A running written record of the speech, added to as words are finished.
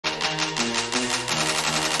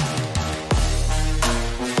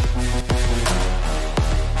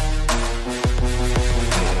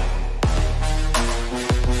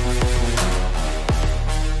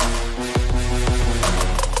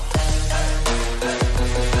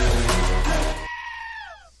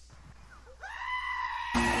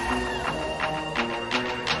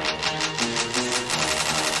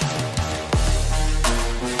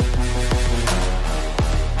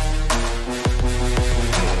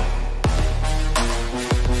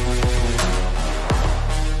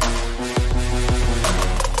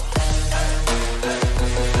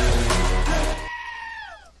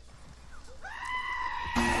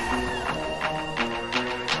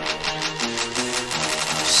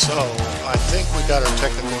So, I think we got our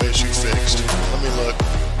technical issue fixed. Let me look.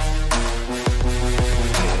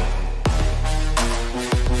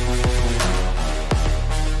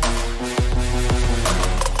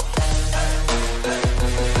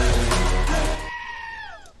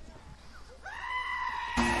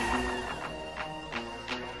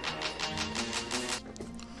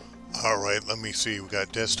 Alright, let me see. We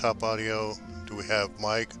got desktop audio. Do we have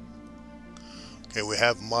mic? Okay, we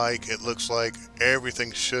have mic. It looks like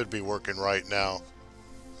everything should be working right now.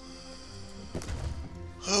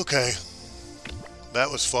 Okay.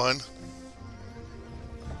 That was fun.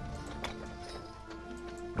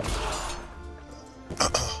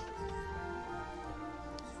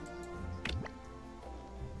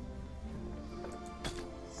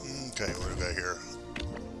 Okay, what do we got here?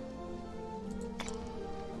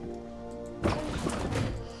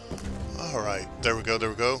 Alright, there we go, there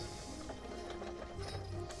we go.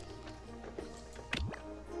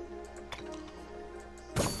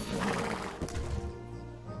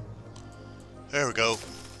 There we go.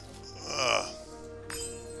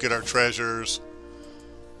 Get our treasures.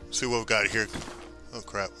 See what we got here. Oh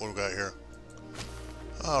crap, what do we got here?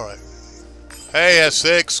 Alright. Hey,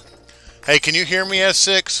 S6. Hey, can you hear me,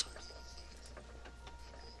 S6?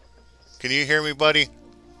 Can you hear me, buddy?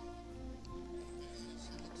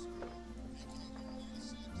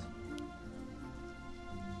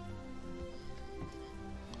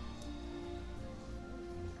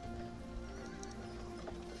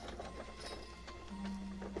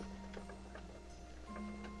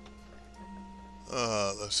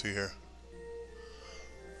 Let's see here.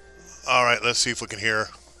 Alright, let's see if we can hear.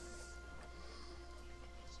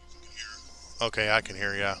 Okay, I can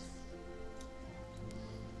hear, yeah.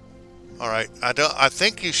 Alright, I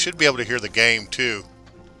think you should be able to hear the game too.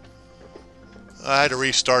 I had to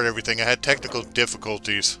restart everything. I had technical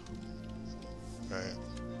difficulties. Okay.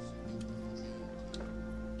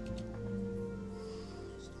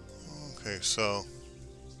 Okay, so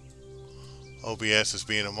OBS is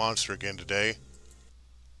being a monster again today.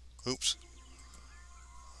 Oops.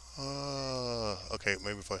 Okay,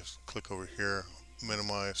 maybe if I click over here,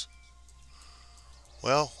 minimize.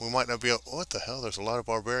 Well, we might not be able... What the hell? There's a lot of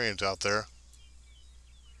barbarians out there.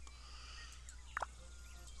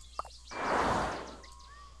 They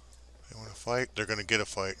want to fight? They're going to get a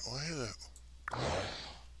fight. Why is it?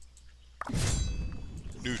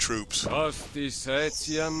 New troops. March.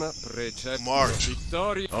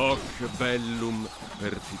 Hoc bellum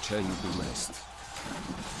perficendum est.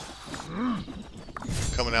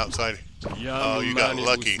 Coming outside. Oh, you got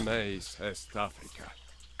lucky. New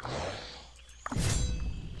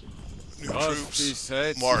troops.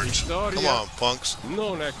 March. Come on, punks.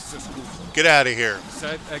 Get out of here.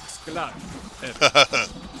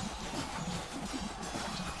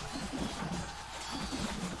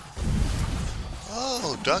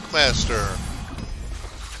 Oh, Duckmaster.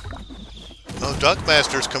 Oh,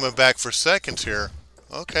 Duckmaster's coming back for seconds here.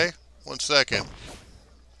 Okay, 1 second.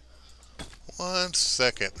 1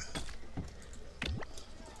 second.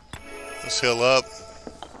 Let's heal up.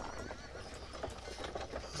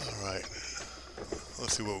 Alright.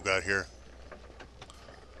 Let's see what we got here.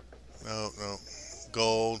 No.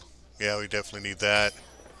 Gold. Yeah, we definitely need that.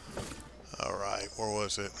 Alright, where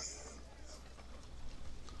was it?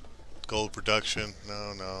 Gold production.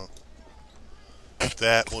 No.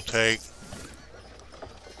 That we'll take.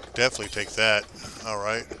 Definitely take that.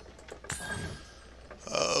 Alright.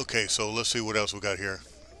 Okay, so let's see what else we got here.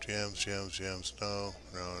 Gems. No.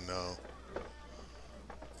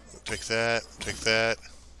 Take that.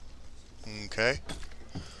 Okay.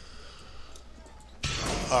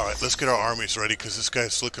 Alright, let's get our armies ready because this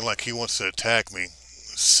guy's looking like he wants to attack me.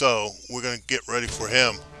 So, we're going to get ready for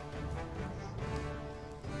him.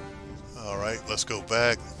 Alright, let's go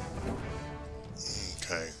back.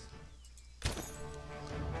 Okay.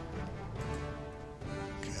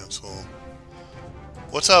 Cancel.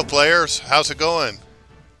 What's up, players? How's it going?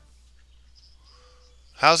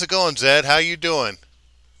 How's it going, Zed? How you doing?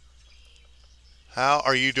 How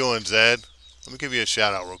are you doing, Zed? Let me give you a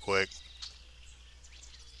shout out real quick.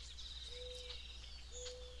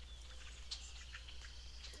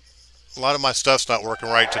 A lot of my stuff's not working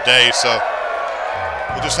right today, so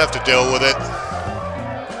we'll just have to deal with it.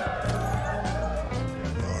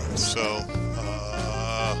 Alright, so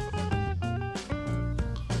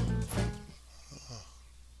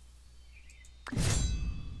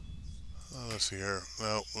let's see here.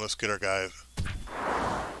 No, let's get our guys.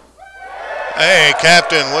 Hey,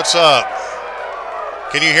 Captain, what's up?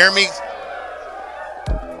 Can you hear me?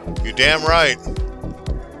 You damn right.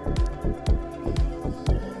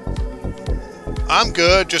 I'm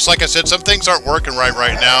good. Just like I said, some things aren't working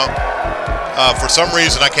right now. For some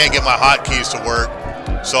reason, I can't get my hotkeys to work,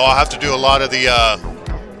 so I'll have to do a lot of the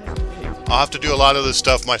this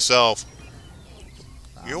stuff myself.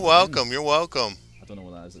 You're welcome. You're welcome. I don't know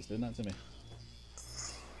what that is that's doing that to me.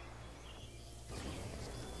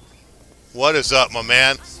 What is up, my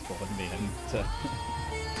man? Spotting me into...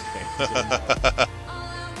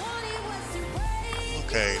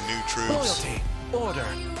 Okay, new troops. Loyalty, order,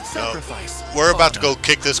 sacrifice. No, we're about to go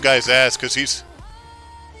kick this guy's ass because he's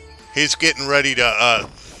getting ready to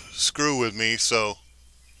screw with me, so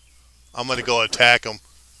I'm gonna go attack him.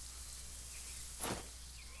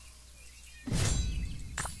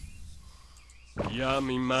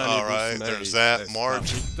 All right, there's that.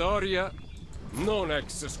 March. Victoria non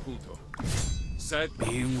ex scudo. Set.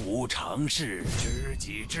 兵无常势，知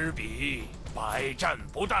己知彼，百战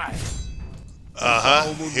不殆。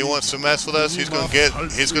 He wants to mess with us. He's gonna get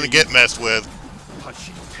messed with.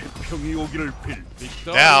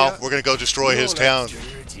 Now we're gonna go destroy his town.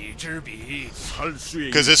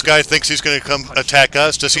 Because this guy thinks he's gonna come attack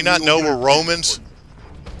us. Does he not know we're Romans?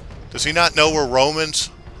 Does he not know we're Romans?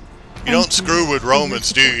 You don't screw with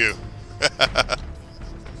Romans, do you?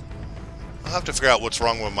 I'll have to figure out what's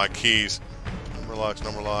wrong with my keys.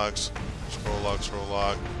 Number locks, scroll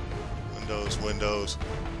lock, windows.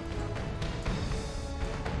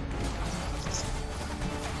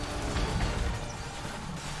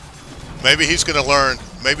 Maybe he's gonna learn.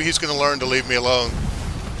 Maybe he's gonna learn to leave me alone.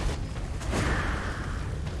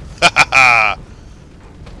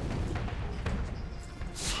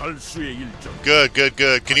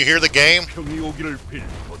 Good. Can you hear the game?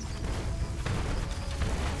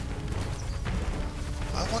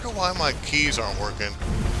 I wonder why my keys aren't working.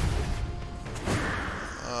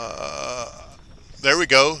 There we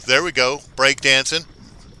go. Breakdancing.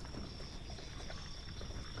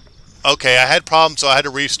 Okay, I had problems, so I had to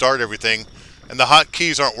restart everything. And the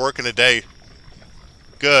hotkeys aren't working today.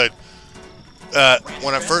 Good.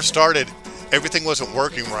 When I first started, everything wasn't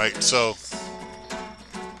working right, so...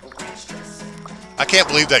 I can't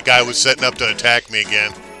believe that guy was setting up to attack me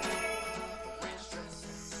again.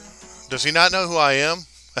 Does he not know who I am?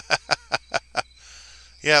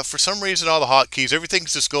 Yeah, for some reason all the hotkeys,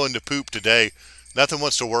 everything's just going to poop today. Nothing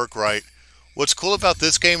wants to work right. What's cool about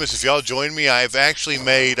this game is if y'all join me, I've actually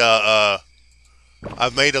made a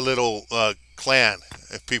little clan.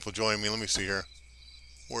 If people join me, let me see here.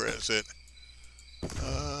 Where is it?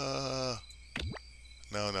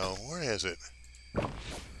 No. Where is it?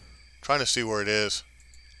 Trying to see where it is.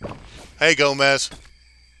 Hey, Gomez.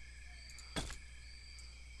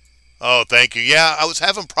 Oh, thank you. Yeah, I was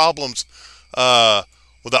having problems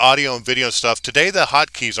with the audio and video stuff. Today the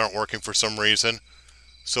hotkeys aren't working for some reason.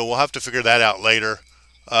 So we'll have to figure that out later.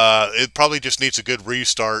 It probably just needs a good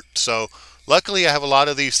restart. So luckily I have a lot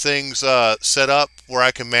of these things set up where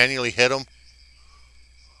I can manually hit them.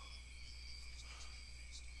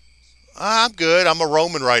 I'm good. I'm a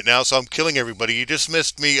Roman right now, so I'm killing everybody. You just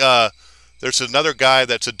missed me. There's another guy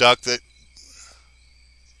that's a duck that...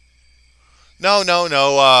 No.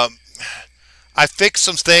 I fixed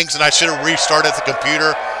some things and I should have restarted the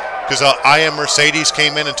computer because I Am Mercedes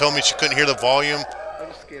came in and told me she couldn't hear the volume.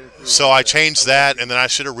 So I changed that, and then I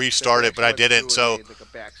should have restarted, but I didn't. So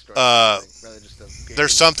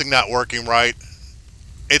there's something not working right.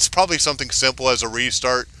 It's probably something simple as a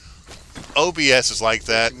restart. OBS is like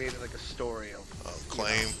that.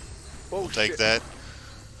 Claim. We'll take that.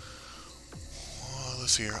 Oh,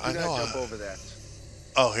 let's see here. I know.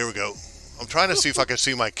 Oh, here we go. I'm trying to see if I can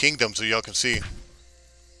see my kingdom so y'all can see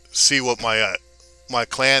what my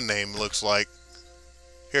clan name looks like.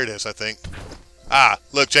 Here it is, I think. Ah,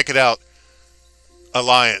 look, check it out.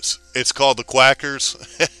 Alliance. It's called the Quackers.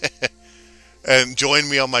 And join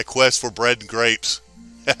me on my quest for bread and grapes.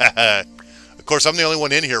 Of course, I'm the only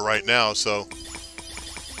one in here right now, so...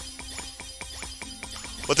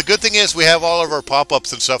 But the good thing is we have all of our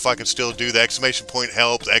pop-ups and stuff I can still do. The exclamation point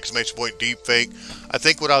help, the exclamation point deepfake. I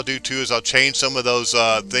think what I'll do, too, is I'll change some of those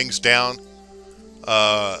things down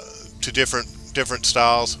to different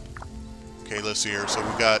styles. Okay, let's see here. So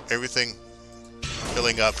we got everything...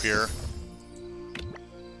 filling up here.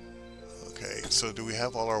 Okay, so do we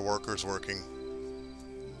have all our workers working?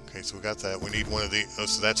 Okay, so we got that. We need one of the... Oh,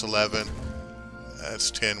 so that's 11. That's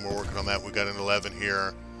 10. We're working on that. We got an 11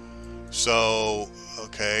 here. So,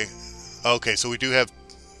 okay. Okay, so we do have...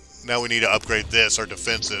 Now we need to upgrade this, our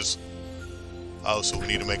defenses. Oh, so we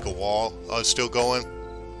need to make a wall. Oh, it's still going.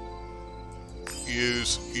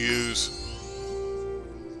 Use.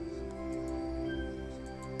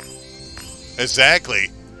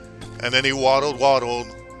 Exactly. And then he waddled.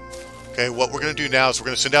 Okay, what we're going to do now is we're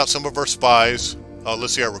going to send out some of our spies. Oh,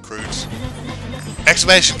 let's see our recruits.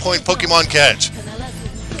 Exclamation point Pokemon catch.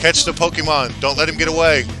 Catch the Pokemon. Don't let him get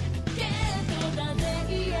away.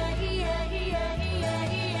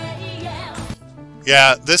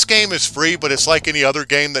 Yeah, this game is free, but it's like any other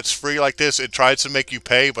game that's free like this. It tries to make you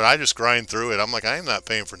pay, but I just grind through it. I'm like, I am not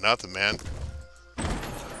paying for nothing, man.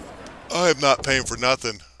 I am not paying for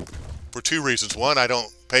nothing. For two reasons. One, I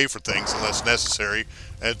don't pay for things unless necessary.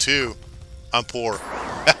 And two, I'm poor.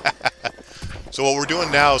 So what we're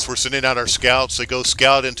doing now is we're sending out our scouts. They go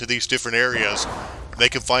scout into these different areas. They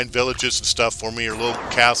can find villages and stuff for me, or little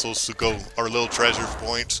castles to go, or little treasure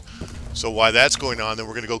points. So while that's going on, then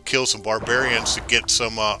we're going to go kill some barbarians to get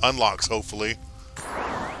some unlocks, hopefully.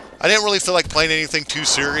 I didn't really feel like playing anything too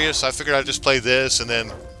serious. I figured I'd just play this and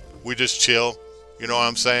then we just chill. You know what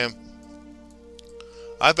I'm saying?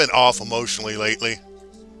 I've been off emotionally lately.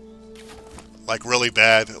 Like really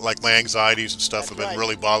bad. Like my anxieties and stuff have been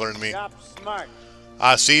really bothering me.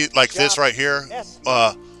 I see, like this right here.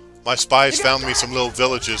 My spies found me some little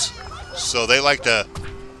villages. So they like to...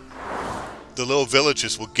 The little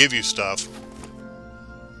villages will give you stuff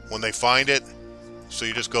when they find it. So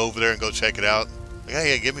you just go over there and go check it out. Like,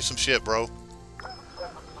 hey, give me some shit, bro.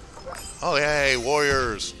 Oh, yay,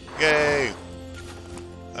 warriors. Yay.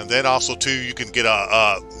 And then also, too, you can get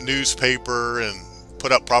a newspaper and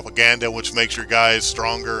put up propaganda, which makes your guys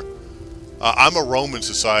stronger. I'm a Roman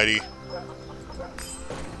society.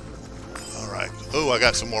 Alright. Oh, I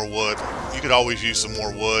got some more wood. You could always use some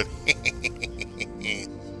more wood.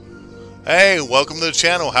 Hey, welcome to the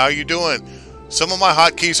channel. How are you doing? Some of my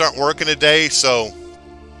hotkeys aren't working today, so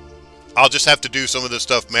I'll just have to do some of this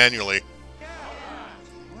stuff manually.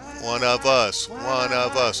 One of us. One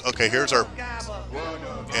of us. Okay, here's our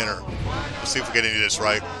enter. Let's see if we get any of this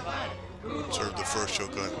right. Serve the first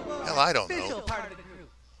Shogun. Hell, I don't know.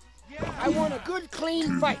 I want a good,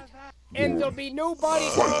 clean fight, and there'll be nobody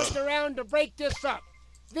closed around to break this up.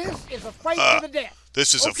 This is a fight to the death.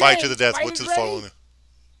 This is a fight to the death. What's the following?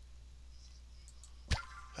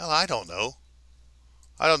 Hell, I don't know.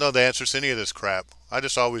 I don't know the answers to any of this crap. I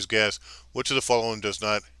just always guess. Which of the following does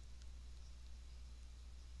not?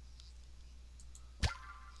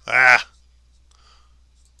 Ah!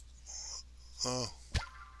 Oh.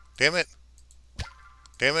 Damn it.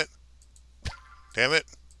 Damn it. Damn it.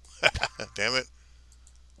 Damn it.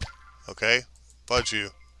 Okay. Fudge you.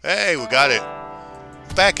 Hey, we got it.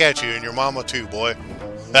 Back at you and your mama too, boy.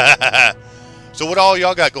 So what all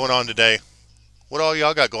y'all got going on today? What all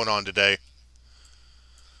y'all got going on today?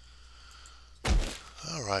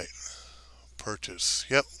 Alright. Purchase.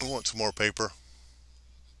 Yep, we want some more paper.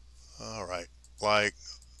 Alright. Like.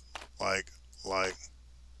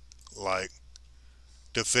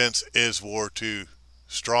 Defense is war too.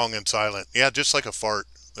 Strong and silent. Yeah, just like a fart.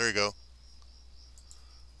 There you go.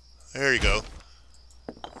 There you go.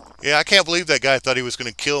 Yeah, I can't believe that guy thought he was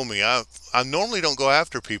going to kill me. I normally don't go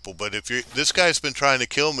after people, but if you this guy's been trying to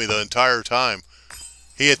kill me the entire time.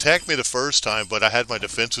 He attacked me the first time, but I had my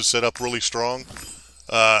defenses set up really strong,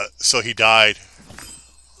 so he died.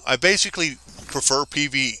 I basically prefer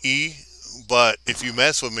PvE, but if you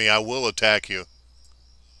mess with me, I will attack you.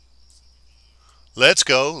 Let's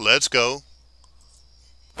go, let's go.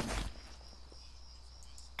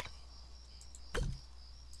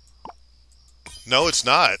 No, it's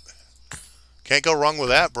not. Can't go wrong with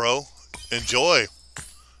that, bro. Enjoy.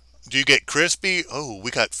 Do you get crispy? Oh,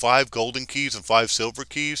 we got 5 golden keys and 5 silver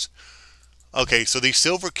keys. Okay, so these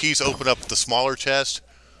silver keys open up the smaller chest.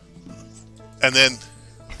 And then,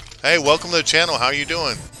 hey, welcome to the channel. How are you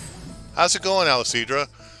doing? How's it going, Alicidra?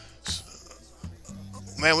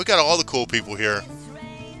 Man, we got all the cool people here.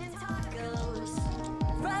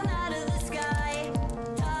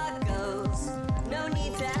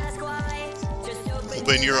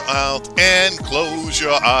 Open your mouth and close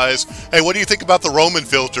your eyes. Hey, what do you think about the Roman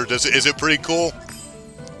filter? Is it pretty cool?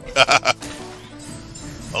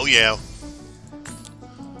 Oh yeah.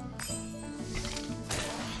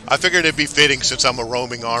 I figured it'd be fitting since I'm a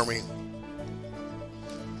roaming army.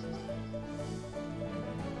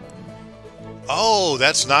 Oh,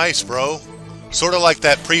 that's nice, bro. Sort of like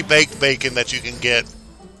that pre-baked bacon that you can get.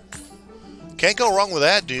 Can't go wrong with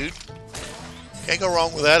that, dude. Can't go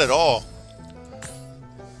wrong with that at all.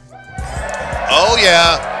 Oh,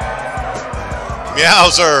 yeah.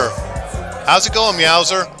 Meowser. How's it going,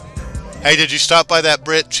 Meowser? Hey, did you stop by that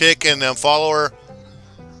Brit chick and follow her?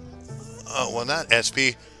 Oh, well, not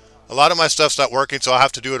SP. A lot of my stuff's not working, so I'll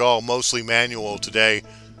have to do it all mostly manual today.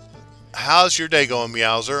 How's your day going,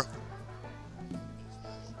 Meowser?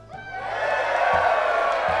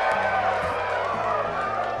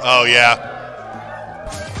 Oh, yeah.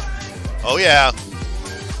 Oh, yeah.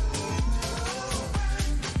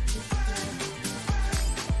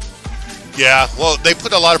 Yeah, well, they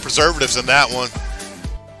put a lot of preservatives in that one.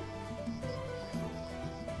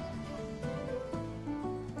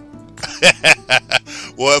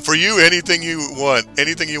 Well, for you, anything you want.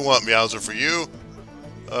 Anything you want, Meowser. For you,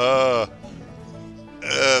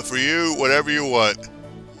 for you, whatever you want.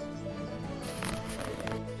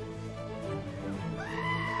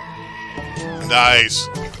 Nice.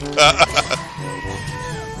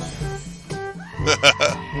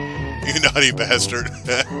 You naughty bastard.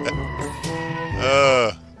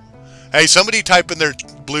 Hey, somebody type in their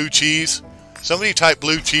blue cheese. Somebody type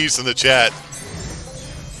blue cheese in the chat.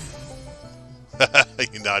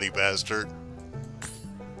 You naughty bastard.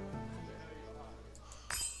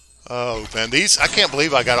 Oh, man. These, I can't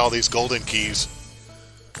believe I got all these golden keys.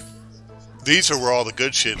 These are where all the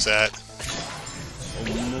good shit's at.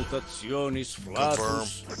 Confirm.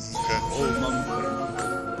 Okay.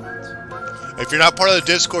 If you're not part of the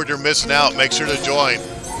Discord, you're missing out. Make sure to join.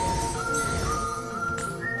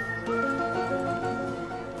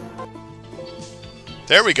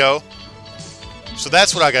 There we go. So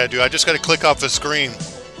that's what I gotta do. I just gotta click off the screen.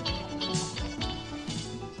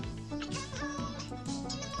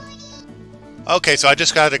 Okay, so I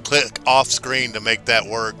just gotta click off screen to make that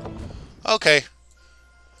work. Okay.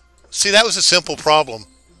 See, that was a simple problem.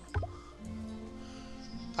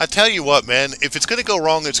 I tell you what, man, if it's gonna go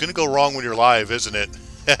wrong, it's gonna go wrong when you're live, isn't it?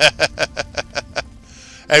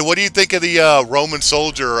 Hey, what do you think of the Roman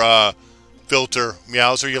soldier filter,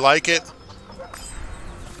 Meowser? You like it?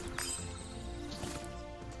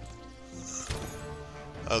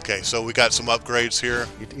 Okay, so we got some upgrades here.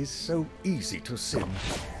 It is so easy to sin,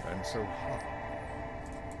 and so hard.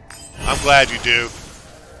 I'm glad you do.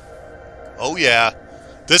 Oh yeah,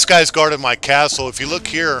 this guy's guarded my castle. If you look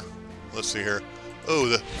here, let's see here. Oh,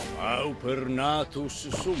 the.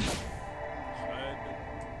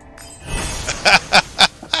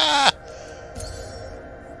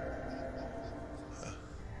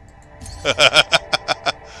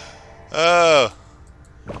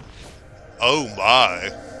 Oh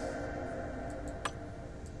my.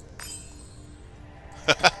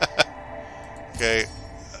 Okay,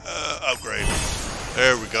 upgrade.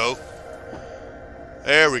 There we go.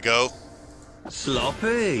 There we go.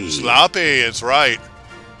 Sloppy. Sloppy, it's right.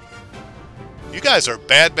 You guys are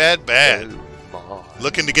bad, bad, bad.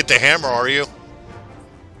 Looking to get the hammer, are you?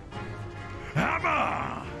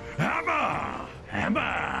 Hammer! Hammer!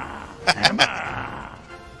 Hammer! Hammer!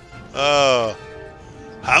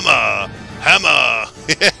 Hammer! Hammer!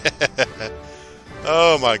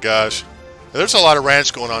 Oh my gosh. There's a lot of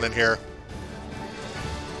ranch going on in here.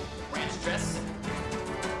 Ranch dress.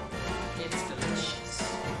 It's delicious.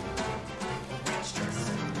 Ranch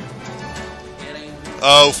dress.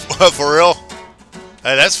 Oh, for real?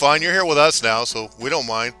 Hey, that's fine. You're here with us now, so we don't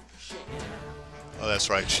mind. Oh, that's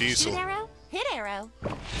right. She's Shoot arrow, hit arrow.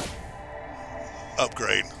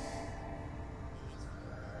 upgrade.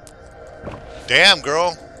 Damn,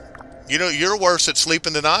 girl. You know, you're worse at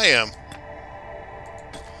sleeping than I am.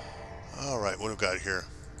 Alright, what do we got here?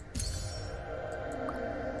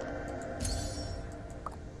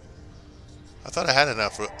 I thought I had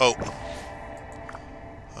enough for... Oh.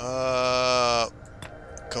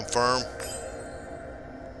 Confirm.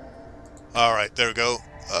 Alright, there we go.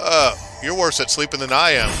 You're worse at sleeping than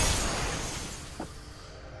I am.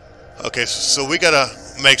 Okay, so we gotta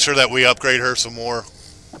make sure that we upgrade her some more.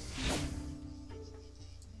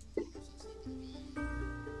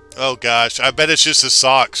 Oh gosh, I bet it's just the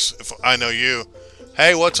socks, if I know you.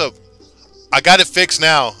 Hey, what's up? I got it fixed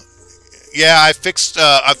now. Yeah, I fixed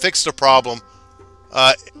the problem.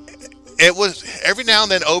 It was, every now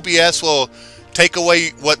and then OBS will take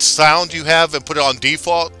away what sound you have and put it on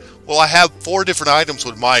default. Well, I have 4 different items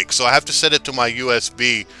with mic, so I have to set it to my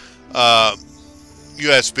USB.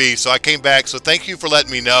 So I came back, so thank you for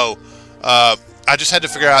letting me know. I just had to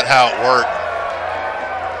figure out how it worked.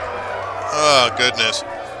 Oh, goodness.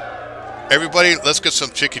 Everybody, let's get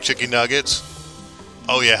some chicky nuggets.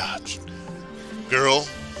 Oh, yeah. Girl,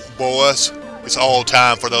 boys, it's all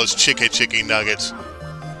time for those chicky nuggets.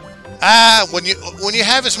 When you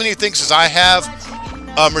have as many things as I have,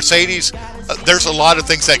 Mercedes, there's a lot of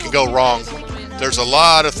things that can go wrong. There's a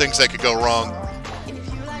lot of things that could go wrong.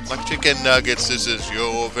 My chicken nuggets, this is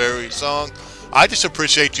your very song. I just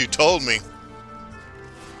appreciate you told me.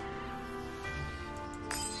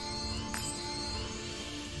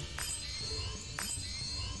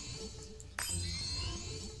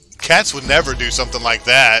 Cats would never do something like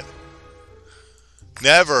that.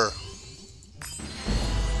 Never.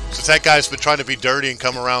 Since that guy's been trying to be dirty and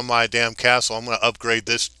come around my damn castle, I'm going to upgrade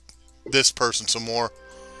this person some more.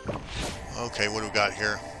 Okay, what do we got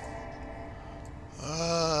here?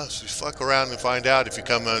 fuck around and find out if you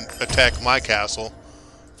come and attack my castle.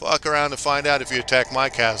 Fuck around and find out if you attack my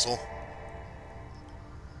castle.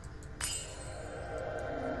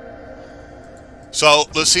 So,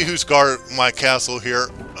 let's see who's guard my castle here.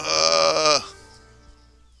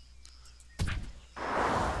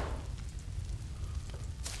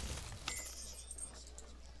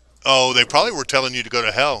 Oh, they probably were telling you to go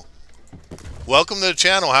to hell. Welcome to the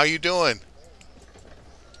channel. How you doing?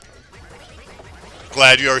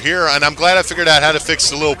 Glad you're here, and I'm glad I figured out how to fix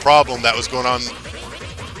the little problem that was going on.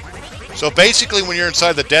 So basically, when you're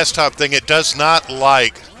inside the desktop thing, it does not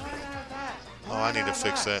like... Oh, I need to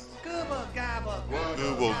fix that.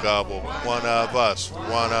 Google gobble. One of us.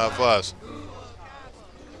 One of us.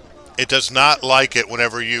 It does not like it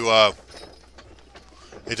whenever you,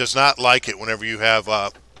 It does not like it whenever you have,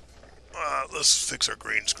 let's fix our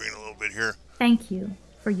green screen a little bit here. Thank you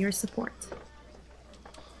for your support.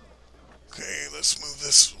 Okay, let's move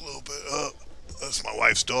this a little bit up. That's my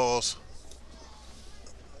wife's dolls.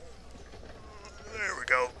 There we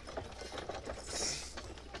go.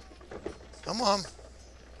 Come on.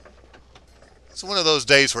 It's one of those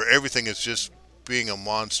days where everything is just being a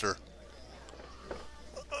monster.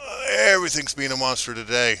 Everything's being a monster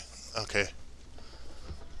today. Okay.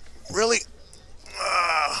 Really?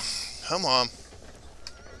 Come on.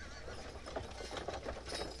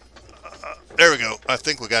 There we go. I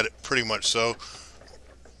think we got it pretty much so.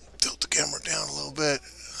 Tilt the camera down a little bit.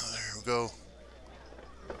 There we go.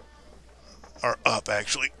 Or up,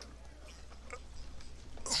 actually.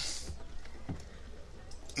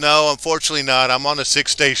 No, unfortunately not. I'm on a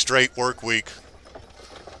 6-day straight work week.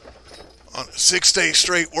 On a 6-day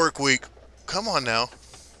straight work week. Come on now.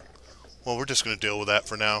 Well, we're just going to deal with that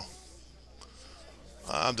for now.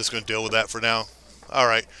 I'm just going to deal with that for now.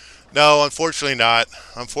 Alright. No, unfortunately not.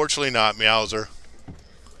 Unfortunately not, Meowser.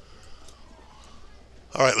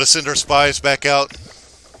 Alright, let's send our spies back out.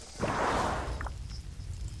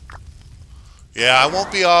 Yeah, I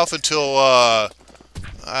won't be off until, I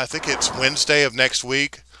think it's Wednesday of next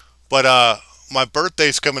week. But, my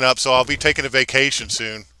birthday's coming up, so I'll be taking a vacation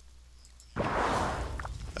soon.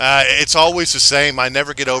 It's always the same. I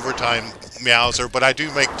never get overtime, Meowser, but I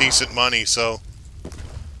do make decent money, so...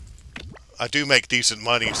 I do make decent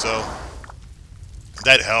money, so...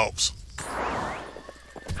 that helps.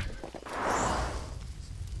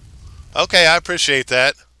 Okay, I appreciate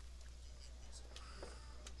that.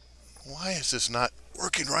 Why is this not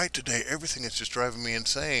working right today? Everything is just driving me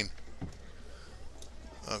insane.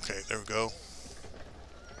 Okay, there we go.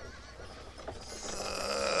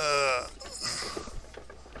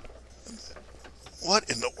 What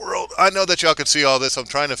in the world? I know that y'all can see all this. I'm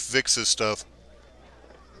trying to fix this stuff.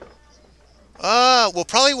 We'll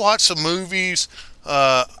probably watch some movies.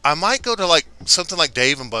 I might go to like something like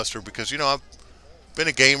Dave and Buster because, you know, I've been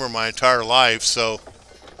a gamer my entire life, so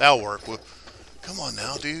that'll work. Well, come on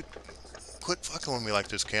now, dude. Quit fucking with me like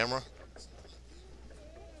this, camera.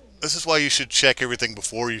 This is why you should check everything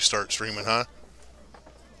before you start streaming, huh?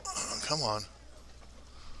 Come on.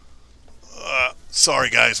 Sorry,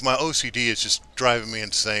 guys. My OCD is just driving me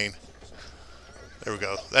insane. There we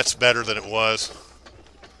go. That's better than it was.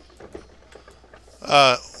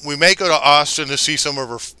 We may go to Austin to see some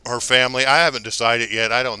of her family. I haven't decided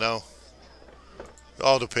yet. I don't know. It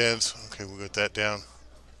all depends. Okay, we'll get that down.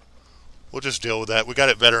 We'll just deal with that. We got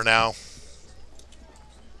it better now.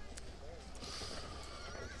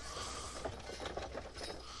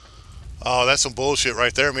 Oh, that's some bullshit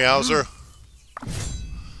right there, Meowser.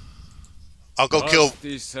 I'll go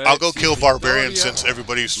kill Barbarian since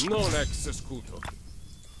everybody's... Let's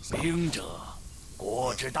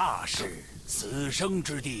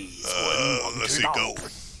see, go.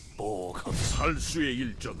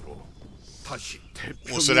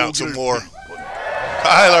 We'll sit out some more.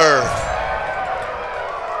 Tyler!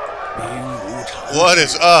 What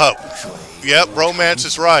is up? Yep, romance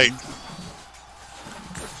is right.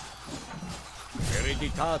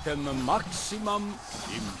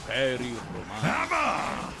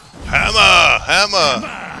 Hammer!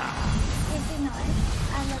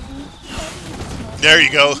 There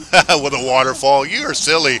you go. With a waterfall. You are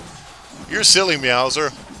silly. You're silly,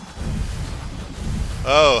 Meowser.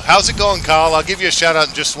 Oh, how's it going, Kyle? I'll give you a shout out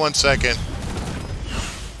in just 1 second.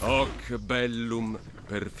 Hoc bellum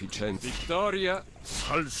perficent Victoria.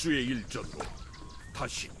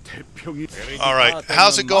 Alright,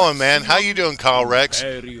 how's it going, man? How you doing, Kyle Rex?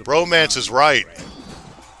 Romance is right.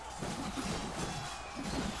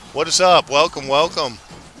 What is up? Welcome, welcome.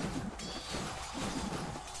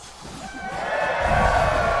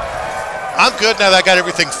 I'm good now that I got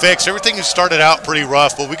everything fixed. Everything has started out pretty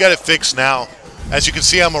rough, but we got it fixed now. As you can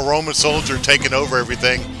see, I'm a Roman soldier taking over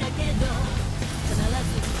everything.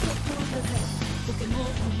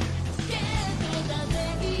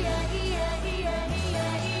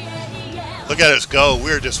 Look at us go.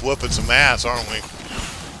 We're just whooping some ass, aren't we?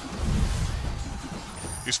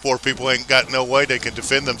 These poor people ain't got no way they can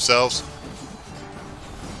defend themselves.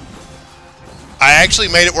 I actually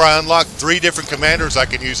made it where I unlocked 3 different commanders I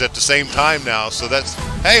can use at the same time now. So that's...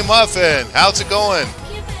 Hey, Muffin! How's it going?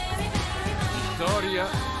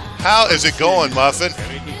 How is it going, Muffin?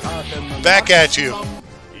 Back at you.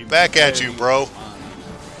 Back at you, bro.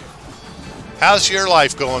 How's your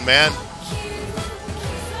life going, man?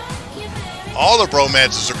 All the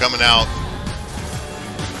bromances are coming out.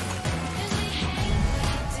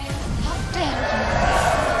 How dare you!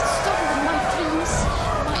 Stolen my dreams,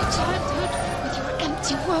 my childhood, with your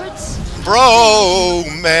empty words.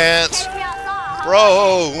 Bromance.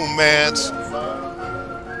 Bromance.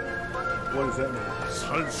 What does that mean?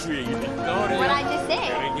 What I just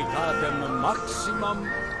said.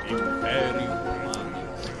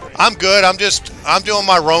 I'm good. I'm doing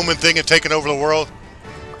my Roman thing and taking over the world.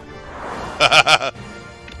 Oh,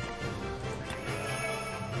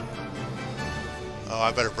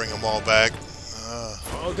 I better bring them all back.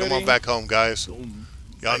 Come on back home, guys.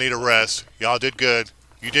 Y'all need a rest. Y'all did good.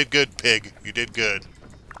 You did good, pig. You did good.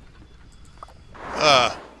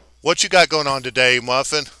 What you got going on today,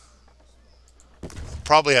 Muffin?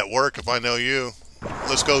 Probably at work if I know you.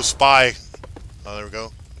 Let's go spy. Oh, there we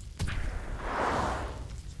go.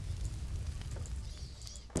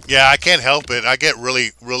 Yeah, I can't help it. I get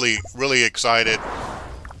really excited.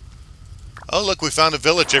 Oh, look, we found a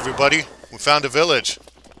village, everybody. We found a village.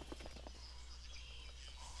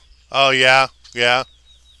 Oh, yeah. Yeah.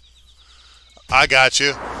 I got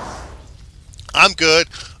you. I'm good.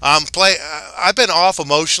 I've been off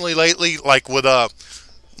emotionally lately, like with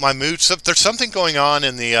my mood. There's something going on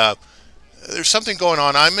in the there's something going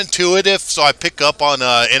on. I'm intuitive, so I pick up on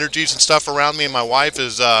energies and stuff around me, and my wife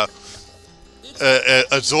is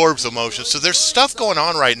absorbs emotions. So there's stuff going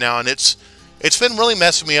on right now, and it's been really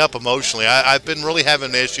messing me up emotionally. I've been really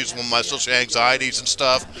having issues with my social anxieties and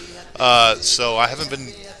stuff. So I haven't been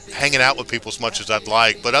hanging out with people as much as I'd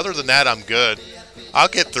like. But other than that, I'm good. I'll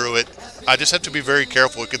get through it. I just have to be very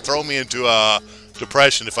careful. It can throw me into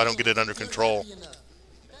depression if I don't get it under control.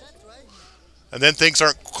 And then things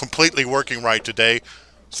aren't completely working right today,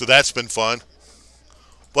 so that's been fun.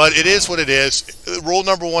 But it is what it is. Rule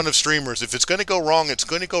number 1 of streamers, if it's going to go wrong, it's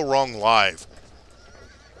going to go wrong live.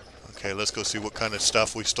 Okay, let's go see what kind of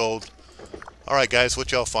stuff we stole. Alright guys,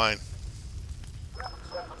 what y'all find?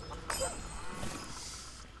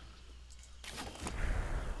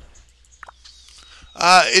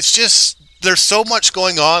 It's just, there's so much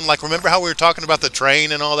going on. Like, remember how we were talking about the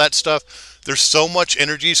train and all that stuff? There's so much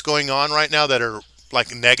energies going on right now that are,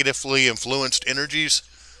 like, negatively influenced energies.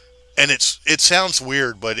 And it sounds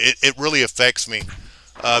weird, but it really affects me.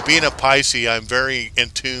 Being a Pisces, I'm very in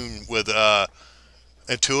tune with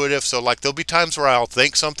intuitive. So, like, there'll be times where I'll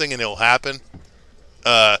think something and it'll happen.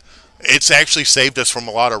 It's actually saved us from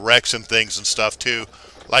a lot of wrecks and things and stuff, too.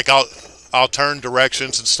 Like, I'll turn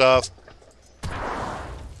directions and stuff.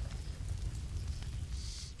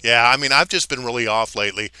 Yeah, I mean, I've just been really off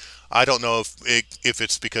lately. I don't know if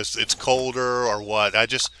it's because it's colder or what. I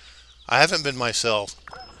haven't been myself,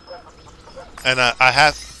 and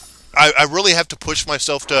I really have to push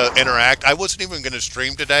myself to interact. I wasn't even going to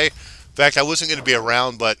stream today. In fact, I wasn't going to be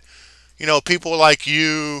around, but you know, people like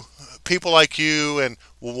you, and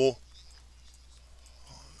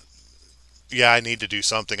yeah, I need to do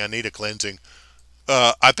something. I need a cleansing.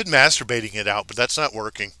 I've been masturbating it out, but that's not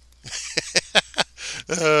working.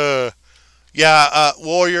 Yeah,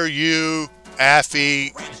 Warrior, you,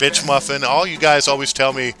 Affy, Bitch Muffin, all you guys always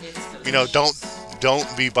tell me, you know,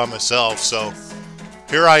 don't be by myself. So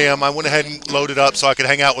here I am. I went ahead and loaded up so I could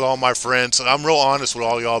hang out with all my friends. And I'm real honest with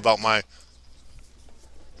all y'all about my...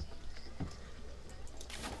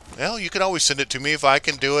 Well, you can always send it to me if I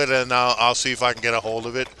can do it, and I'll see if I can get a hold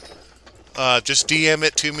of it. Just DM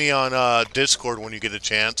it to me on Discord when you get a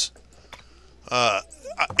chance.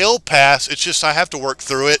 It'll pass. It's just I have to work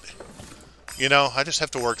through it. You know, I just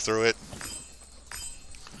have to work through it.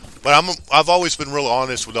 But I've always been real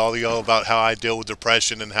honest with all of y'all about how I deal with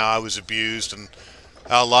depression and how I was abused and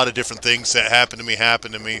how a lot of different things that happened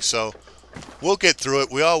to me. So we'll get through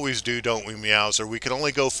it. We always do, don't we, Meowser? We can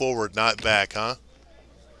only go forward, not back, huh?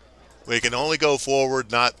 We can only go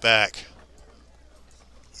forward, not back.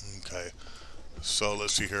 Okay. So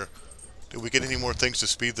let's see here. Did we get any more things to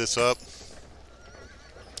speed this up?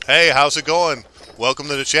 Hey, how's it going? Welcome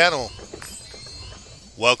to the channel.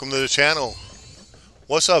 Welcome to the channel.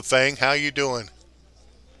 What's up, Fang? How you doing?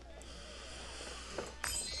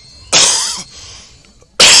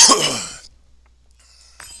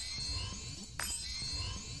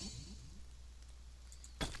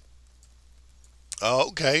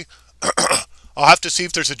 Okay. I'll have to see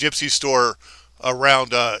if there's a gypsy store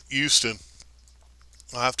around Houston.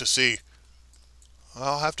 I'll have to see.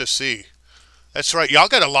 I'll have to see. That's right. Y'all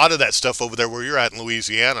got a lot of that stuff over there where you're at in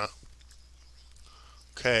Louisiana.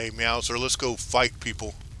 Okay, Meowser, let's go fight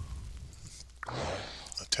people.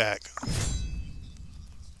 Attack.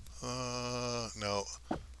 No.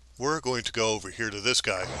 We're going to go over here to this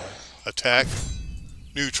guy. Attack.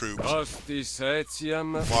 New troops.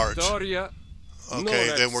 March.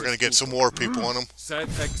 Okay, then we're going to get some more people on them.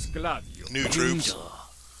 New troops.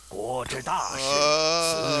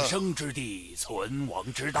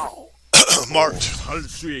 March.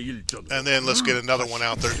 And then let's get another one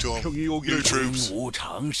out there to them. New troops.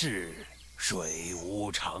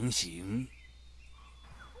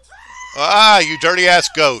 Ah, you dirty ass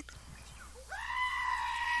goat.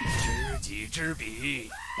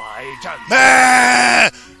 Meh!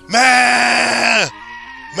 Meh!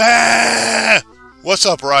 Meh! What's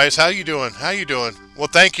up, Rise? How you doing? How you doing? Well,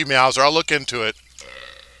 thank you, Meowser. I'll look into it.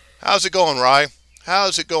 How's it going, Rye?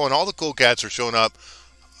 How's it going? All the cool cats are showing up.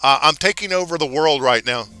 I'm taking over the world right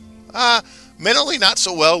now. Mentally not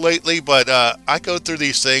so well lately, but I go through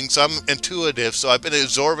these things. I'm intuitive, so I've been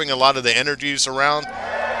absorbing a lot of the energies around.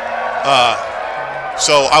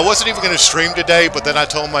 So I wasn't even going to stream today, but then I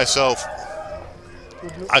told myself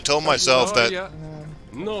that...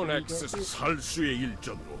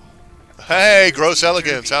 Hey, Gross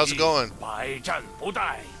Elegance, how's it going?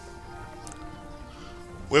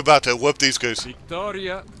 We're about to whoop these guys.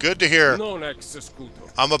 Good to hear.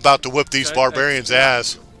 I'm about to whip these barbarians'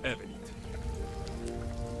 ass.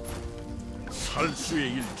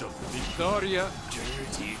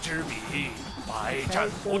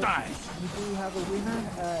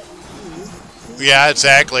 Yeah,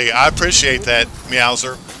 exactly. I appreciate that,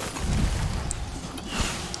 Meowser.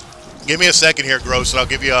 Give me a second here, Gross, and I'll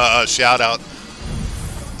give you a shout out.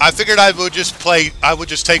 I figured I would just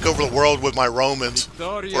take over the world with my Romans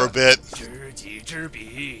for a bit.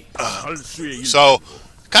 So,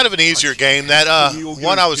 kind of an easier game. That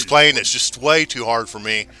one I was playing is just way too hard for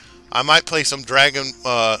me. I might play some Dragon,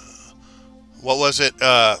 what was it?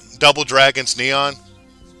 Double Dragons Neon.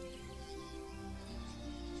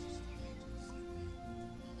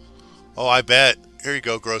 Oh, I bet. Here you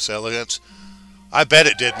go, Gross Elegance. I bet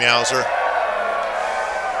it did, Meowser.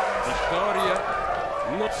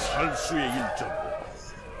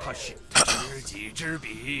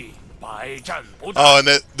 Oh, and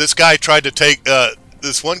this guy tried to take,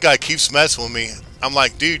 this one guy keeps messing with me. I'm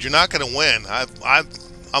like, dude, you're not going to win.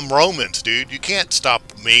 I'm Romans, dude. You can't stop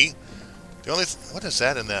me. The only, what is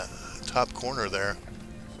that in that top corner there?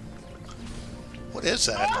 What is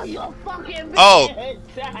that? Oh, you fucking oh.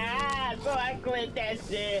 So I quit that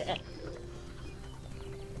shit.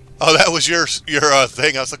 Oh, that was your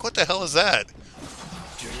thing. I was like, what the hell is that?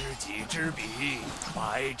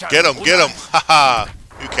 Get him, get him. Haha.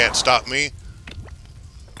 You can't stop me.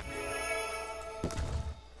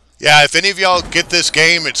 Yeah, if any of y'all get this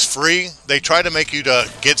game, it's free. They try to make you to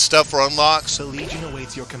get stuff for unlocks. The Legion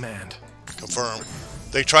awaits your command. Confirm.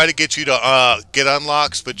 They try to get you to get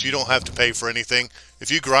unlocks, but you don't have to pay for anything.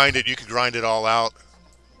 If you grind it, you can grind it all out.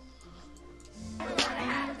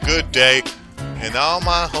 Good day. And all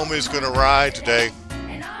my homies gonna ride today.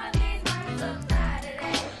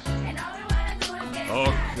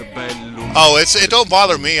 Oh, it don't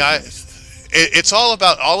bother me. It's all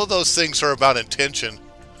about, all of those things are about intention.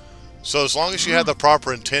 So as long as you have the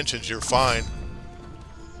proper intentions, you're fine.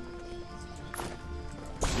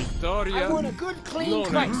 I want a good clean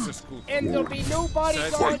fight, and there'll be no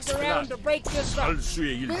bodyguards around to break this up. This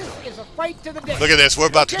is a fight to the death. Look at this, we're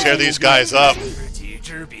about to tear these guys up.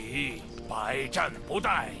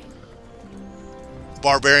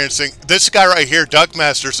 Barbarians thing. This guy right here,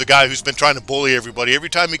 Duckmaster's the guy who's been trying to bully everybody. Every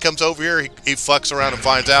time he comes over here, he fucks around and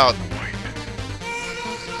finds out.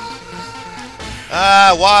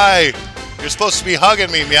 Ah, why? You're supposed to be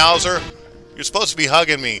hugging me, Meowser. You're supposed to be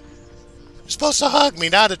hugging me. You're supposed to hug me,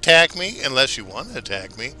 not attack me, unless you want to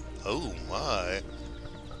attack me. Oh, my.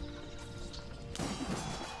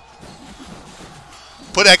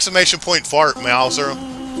 Put exclamation point fart, Meowser.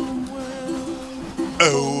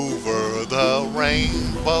 Over the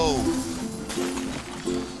rainbow,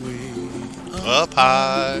 up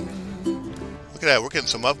high. Look at that, we're getting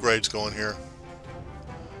some upgrades going here.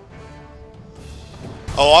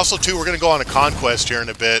 Oh, also, too, we're going to go on a conquest here in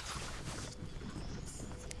a bit.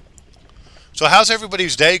 So how's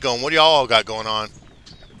everybody's day going? What do y'all all got going on?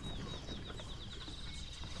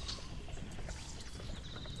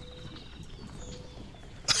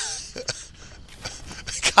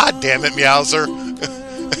 God damn it, Meowser.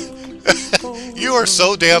 You are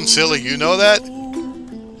so damn silly, you know that?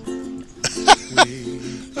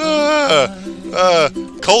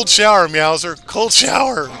 Cold shower, Meowser. Cold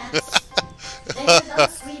shower.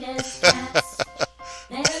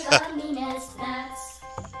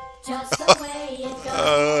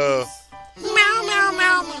 Meow, meow,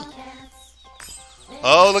 meow.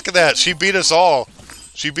 Oh, look at that. She beat us all.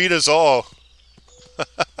 She beat us all.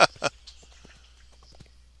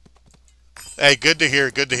 Hey, good to hear.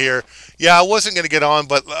 Good to hear. Yeah, I wasn't going to get on,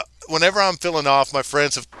 but whenever I'm feeling off, my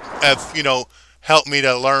friends have you know, helped me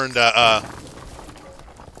to learn to,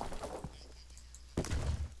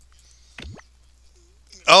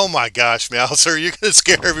 oh my gosh, Meowser, you're going to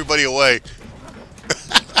scare everybody away.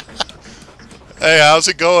 Hey, how's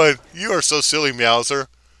it going? You are so silly, Meowser.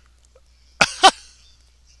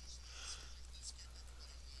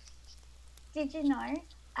 Did you know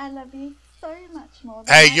I love you so much more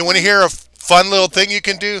than Hey, you want to hear a fun little thing you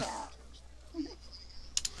can do?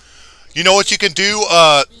 You know what you can do?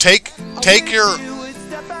 Take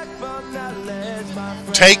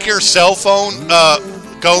your cell phone,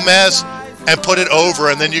 Gomez, and put it over,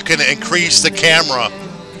 and then you can increase the camera,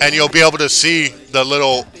 and you'll be able to see the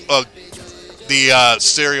little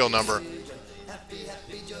serial number.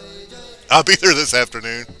 I'll be there this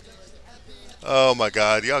afternoon. Oh my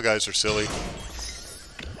God, y'all guys are silly.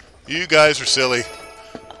 You guys are silly.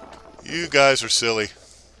 You guys are silly.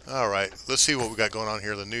 All right, let's see what we got going on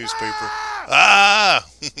here. The newspaper. Ah!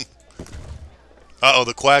 Uh-oh,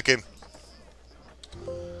 the quacking.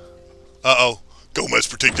 Uh-oh. Gomez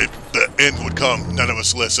predicted the end would come. None of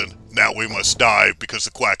us listened. Now we must die because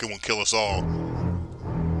the quacking will kill us all.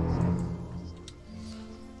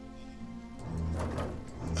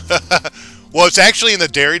 Well, it's actually in the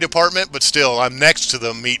dairy department, but still, I'm next to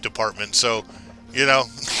the meat department, so, you know,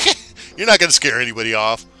 you're not going to scare anybody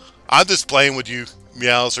off. I'm just playing with you,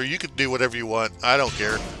 Meowser. You can do whatever you want. I don't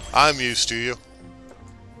care. I'm used to you.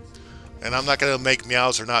 And I'm not going to make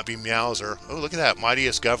Meowser not be Meowser. Oh, look at that.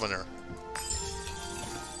 Mightiest Governor.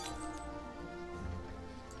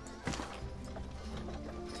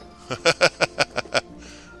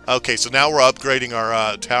 Okay, so now we're upgrading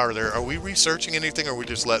our tower there. Are we researching anything, or are we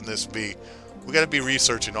just letting this be? We got to be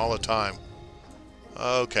researching all the time.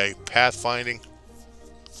 Okay, pathfinding.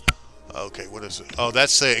 Okay, what is it? Oh,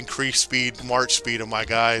 that's the increased speed, march speed of my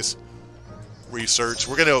guys. Research.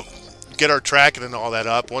 We're going to get our tracking and all that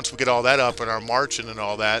up. Once we get all that up and our marching and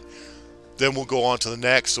all that, then we'll go on to the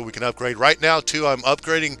next so we can upgrade. Right now, too, I'm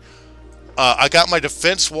upgrading. I got my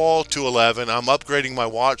defense wall to 11. I'm upgrading my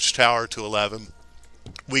watchtower to 11.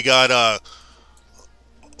 We got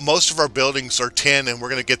most of our buildings are 10, and we're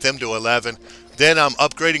going to get them to 11. Then I'm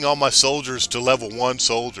upgrading all my soldiers to level 1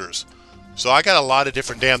 soldiers. So I got a lot of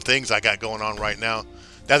different damn things I got going on right now.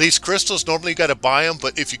 Now these crystals, normally you got to buy them,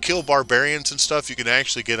 but if you kill barbarians and stuff, you can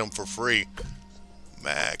actually get them for free.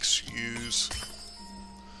 Max, use.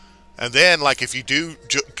 And then, like, if you do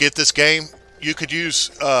get this game, you could use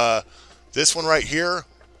this one right here,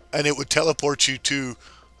 and it would teleport you to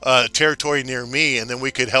territory near me, and then we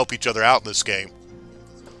could help each other out in this game.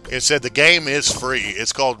 It said the game is free.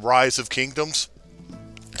 It's called Rise of Kingdoms,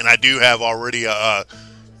 and I do have already a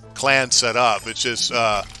clan set up. It's just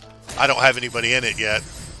I don't have anybody in it yet.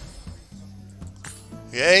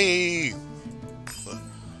 Yay!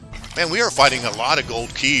 Man, we are fighting a lot of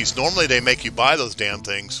gold keys. Normally they make you buy those damn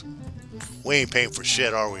things. We ain't paying for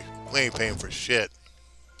shit, are we? We ain't paying for shit.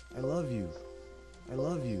 I love you. I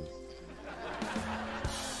love you.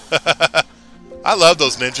 I love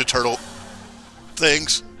those Ninja Turtle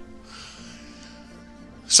things.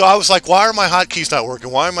 So I was like, why are my hotkeys not working?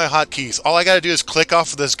 Why are my hotkeys? All I got to do is click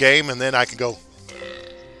off of this game, and then I can go,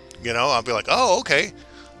 you know, I'll be like, oh, okay.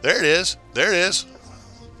 There it is. There it is.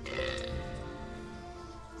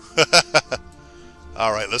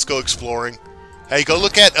 All right, let's go exploring. Hey, go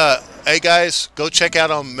look at, hey guys, go check out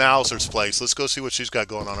on Mouser's place. Let's go see what she's got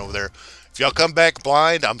going on over there. If y'all come back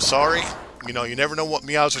blind, I'm sorry. You know, you never know what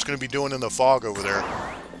Meowser's going to be doing in the fog over there.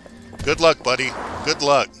 Good luck, buddy. Good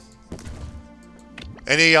luck.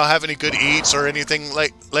 Any of y'all have any good eats or anything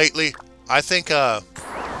lately? I think I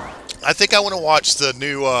want to watch the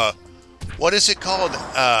new, what is it called?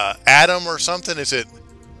 Adam or something? Is it,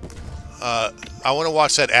 I want to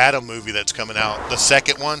watch that Adam movie that's coming out. The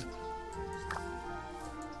second one.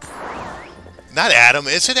 Not Adam.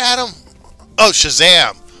 Is it Adam? Oh,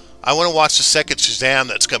 Shazam. I want to watch the second Shazam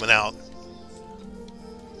that's coming out.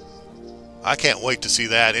 I can't wait to see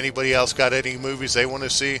that. Anybody else got any movies they want to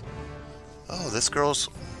see? Oh, this girl's...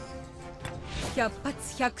 No.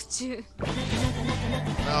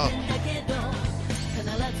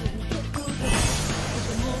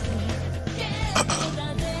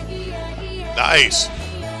 Nice.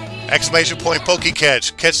 Exclamation point Poke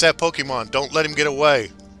Catch. Catch that Pokemon. Don't let him get away.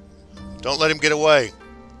 Don't let him get away.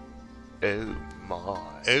 Oh my.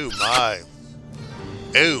 Oh my.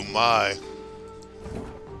 Oh my.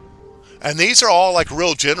 And these are all like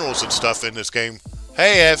real generals and stuff in this game.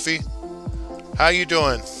 Hey Effie. How you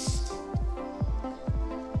doing?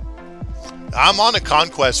 I'm on a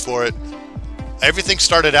conquest for it. Everything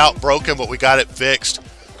started out broken, but we got it fixed.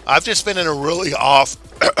 I've just been in a really off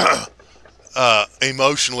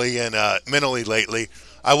emotionally and mentally lately.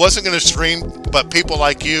 I wasn't going to stream, but people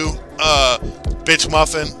like you, Bitch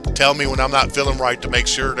Muffin, tell me when I'm not feeling right to make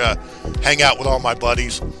sure to hang out with all my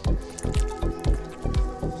buddies.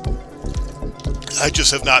 I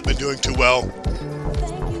just have not been doing too well.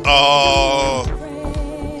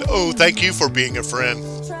 Oh, thank you for being a friend.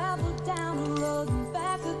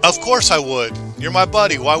 Of course I would. You're my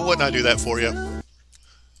buddy. Why wouldn't I do that for you?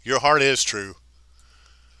 Your heart is true.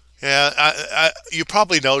 Yeah, you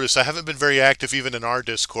probably noticed I haven't been very active even in our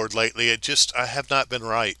Discord lately. I have not been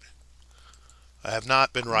right. I have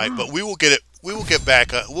not been right, but we will get it. We will get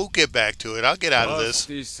back. We'll get back to it. I'll get out of this.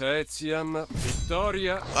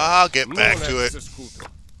 I'll get back to it.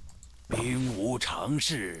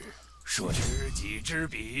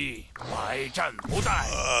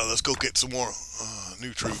 Let's go get some more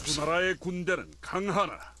new troops.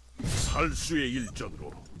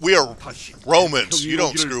 We are Romans. You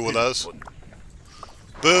don't screw with us.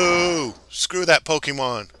 Boo! Screw that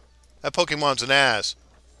Pokemon. That Pokemon's an ass.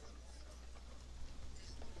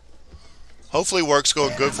 Hopefully work's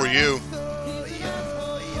going good for you.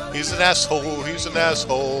 He's an asshole. He's an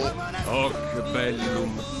asshole.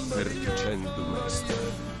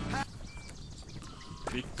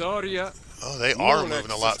 Victoria. Oh, they are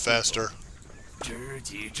moving a lot faster.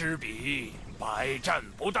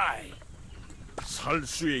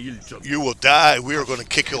 You will die. We are going to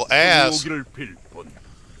kick your ass.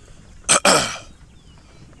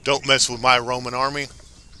 Don't mess with my Roman army.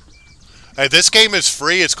 Hey, this game is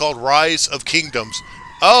free. It's called Rise of Kingdoms.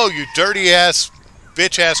 Oh, you dirty ass,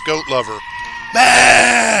 bitch ass goat lover.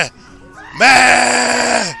 Meh!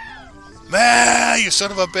 Meh! Meh, you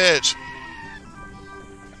son of a bitch.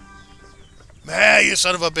 Meh, you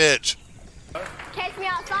son of a bitch. Catch me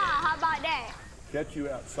outside. How about that? Catch you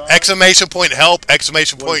outside. Exclamation point help.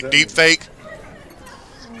 Exclamation point deep fake.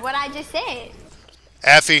 What I just said.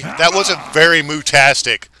 Affy, that wasn't very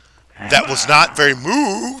moo-tastic. That was not very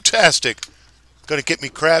moo-tastic. Gonna get me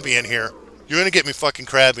crabby in here. You're gonna get me fucking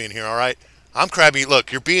crabby in here, alright? I'm crabby.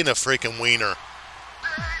 Look, you're being a freaking wiener.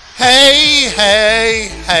 Hey, hey,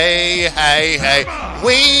 hey, hey, hey.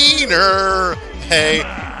 Wiener. Hey.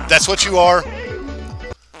 That's what you are.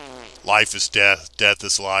 Life is death. Death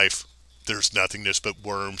is life. There's nothingness but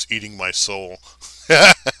worms eating my soul.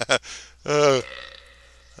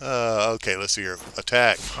 Okay, let's see here.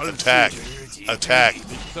 Attack. Attack. Attack.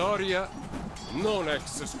 Victoria non ex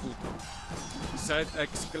scudo, sed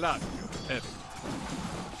ex gladio.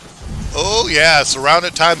 Oh yeah,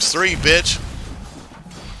 surrounded times 3, bitch.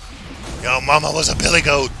 Yo, mama was a billy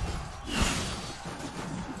goat.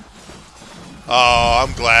 Oh,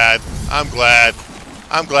 I'm glad. I'm glad.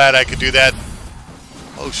 I'm glad I could do that.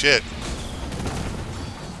 Oh shit.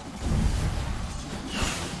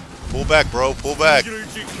 Pull back, bro. Pull back.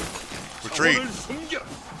 Retreat.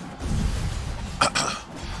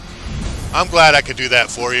 I'm glad I could do that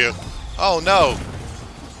for you. Oh, no.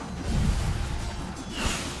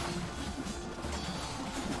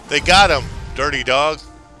 They got him, dirty dog.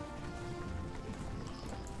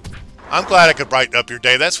 I'm glad I could brighten up your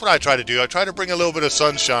day. That's what I try to do. I try to bring a little bit of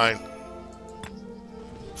sunshine.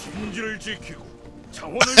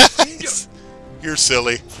 You're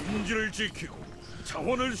silly.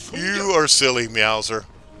 You are silly, Meowser.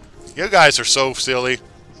 You guys are so silly.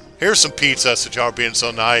 Here's some pizza since y'all are being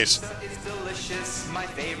so nice.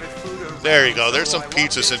 There you go. There's some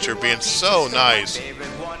pizza since you're being so nice.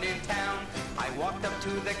 I walked up to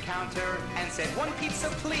the counter and said, "One pizza,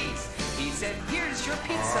 please." He said, "Here's your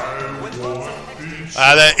pizza with lots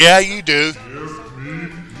of..." Yeah, you do. Give me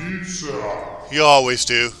pizza. You always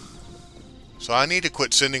do. So I need to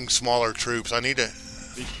quit sending smaller troops. I need to...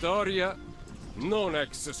 Victoria non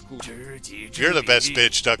ex scudo. You're the best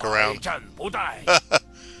bitch stuck around.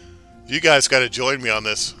 You guys got to join me on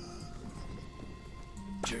this.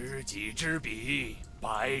 We're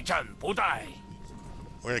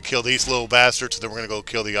going to kill these little bastards, and then we're going to go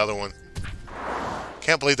kill the other one.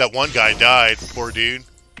 Can't believe that one guy died. Poor dude.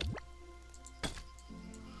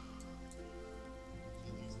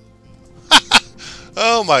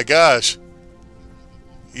 Oh my gosh.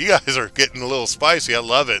 You guys are getting a little spicy. I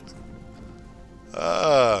love it.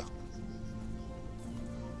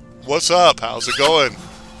 What's up? How's it going?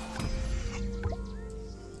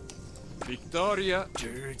 Victoria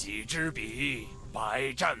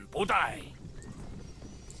百战不殆。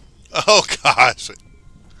 Oh gosh.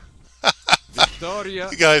 Victoria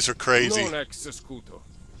You guys are crazy. non executo.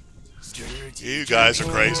 You guys are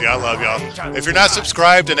crazy. I love y'all. If you're not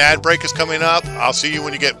subscribed, an ad break is coming up. I'll see you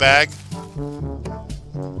when you get back.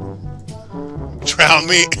 Drown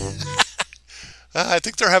me. I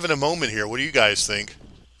think they're having a moment here. What do you guys think?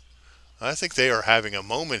 I think they are having a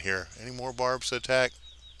moment here. Any more barbs to attack?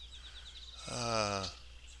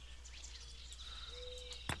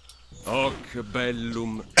 Hoc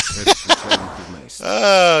bellum.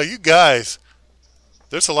 You guys.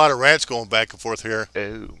 There's a lot of rants going back and forth here.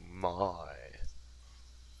 Oh my.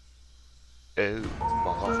 Oh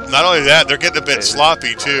my. Not only that, they're getting a bit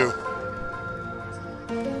sloppy too.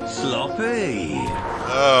 Sloppy.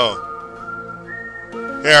 Oh.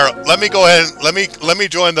 Here, let me go ahead and let me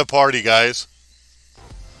join the party, guys.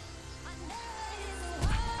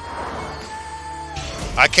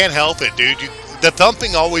 I can't help it, dude. The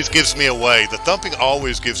thumping always gives me away. The thumping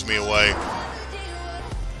always gives me away.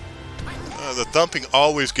 The thumping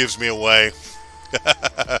always gives me away.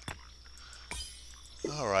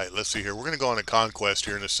 Alright, let's see here. We're going to go on a conquest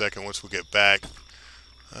here in a second once we get back.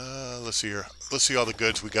 Let's see here. Let's see all the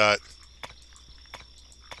goods we got.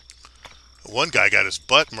 One guy got his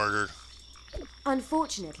butt murdered.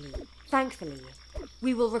 Unfortunately, thankfully,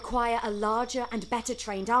 we will require a larger and better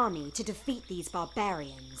trained army to defeat these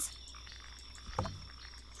barbarians.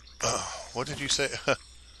 What did you say?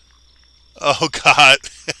 Oh God,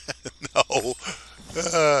 no.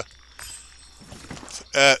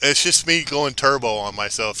 It's just me going turbo on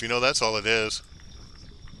myself. You know, that's all it is.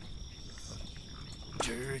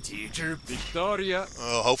 Victoria.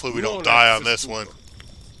 Oh, hopefully we don't die on this one.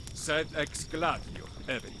 Sed ex gladio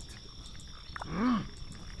event.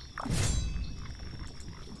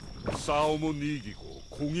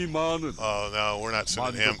 Oh no, we're not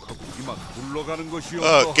sending him.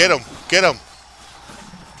 Oh, Get him! Get him!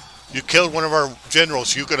 You killed one of our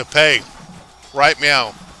generals. You're gonna pay. Right,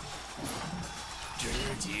 meow.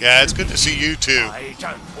 Yeah, it's good to see you too.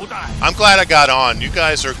 I'm glad I got on. You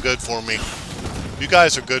guys are good for me. You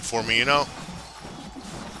guys are good for me, you know?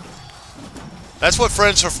 That's what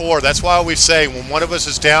friends are for. That's why we say when one of us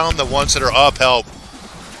is down, the ones that are up help.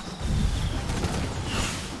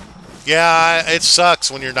 Yeah, it sucks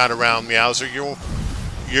when you're not around, Meowser.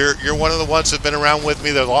 You're one of the ones that've been around with me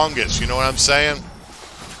the longest. You know what I'm saying?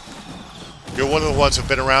 You're one of the ones that've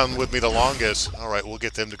been around with me the longest. All right, we'll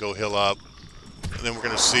get them to go heal up, and then we're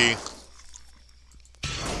gonna see.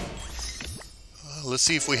 Let's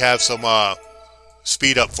see if we have some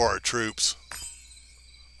speed up for our troops.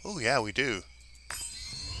 Oh yeah, we do.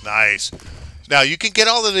 Nice. Now you can get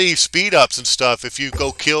all of these speed ups and stuff if you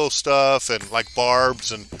go kill stuff and like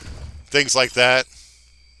barbs and things like that.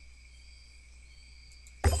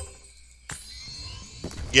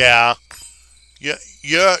 Yeah.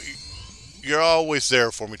 You're always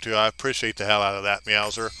there for me too. I appreciate the hell out of that,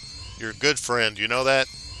 Meowser. You're a good friend, you know that?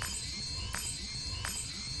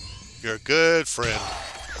 You're a good friend.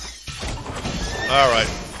 Alright.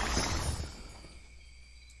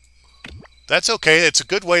 That's okay. It's a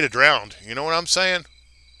good way to drown. You know what I'm saying?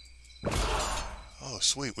 Oh,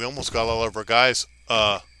 sweet. We almost got all of our guys.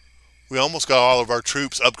 We almost got all of our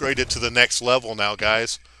troops upgraded to the next level now,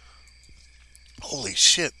 guys. Holy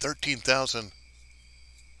shit, 13,000.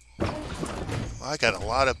 I got a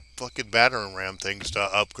lot of fucking battering ram things to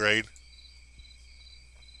upgrade.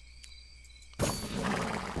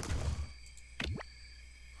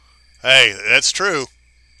 Hey, that's true.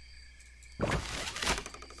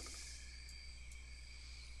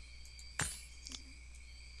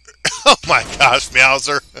 Oh my gosh,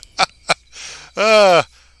 Meowser.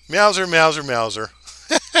 Meowser.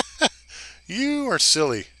 You are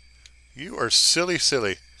silly. You are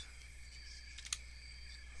silly.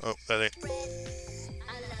 Oh, that ain't.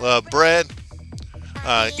 Bread.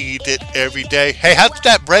 Eat it every day. Hey, how did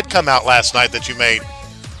that bread come out last night that you made?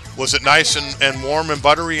 Was it nice and warm and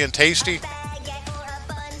buttery and tasty?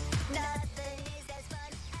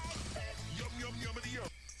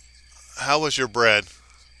 How was your bread?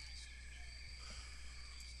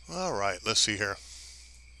 All right, let's see here.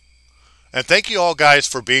 And thank you all guys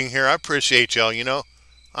for being here. I appreciate y'all, you know.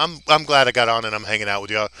 I'm glad I got on and I'm hanging out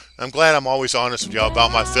with y'all. I'm glad I'm always honest with y'all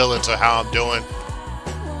about my feelings and how I'm doing.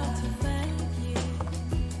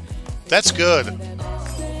 That's good.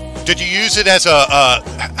 Did you use it as a,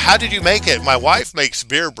 how did you make it? My wife makes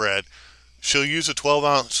beer bread. She'll use a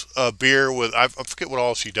 12-ounce beer with, I forget what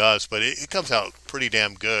all she does, but it comes out pretty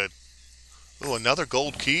damn good. Oh, another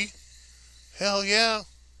gold key? Hell yeah.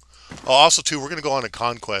 Oh, also, too, we're going to go on a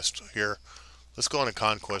conquest here. Let's go on a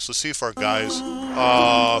conquest. Let's see if our guys...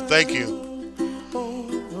 Oh, thank you.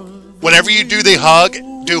 Whenever you do the hug,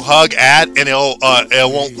 do hug at, and it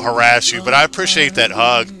won't harass you. But I appreciate that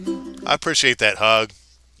hug. I appreciate that hug.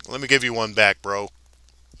 Let me give you one back, bro.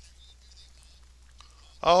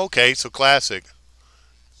 Oh, okay, so classic.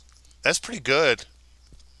 That's pretty good.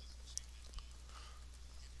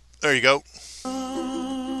 There you go.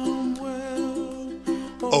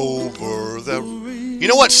 Over the... You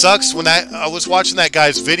know what sucks? When I was watching that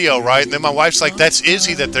guy's video, right? And then my wife's like, that's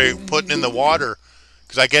Izzy that they're putting in the water.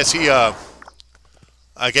 Because I guess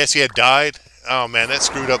he had died. Oh, man, that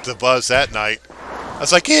screwed up the buzz that night. I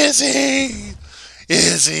was like, Izzy!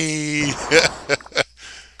 Izzy!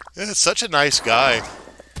 Yeah, such a nice guy.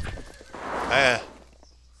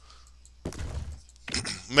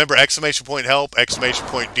 Remember, exclamation point help, exclamation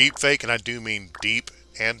point deep fake, and I do mean deep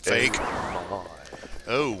and fake.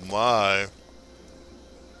 Oh my.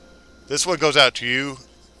 This one goes out to you.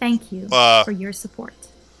 Thank you for your support.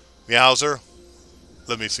 Meowser.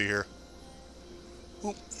 Let me see here.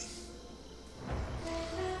 Oop.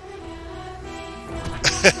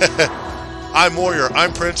 I'm warrior,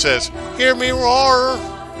 I'm princess. Hear me roar.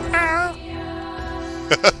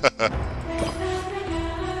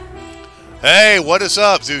 Hey, what is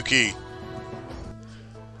up, Zuki?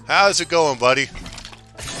 How's it going, buddy?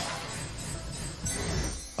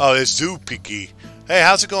 Oh, it's Zupiki. Hey,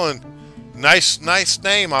 how's it going? Nice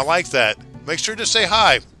name. I like that. Make sure to say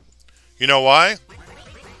hi. You know why?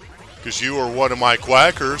 Because you are one of my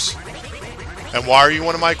quackers. And why are you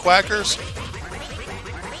one of my quackers?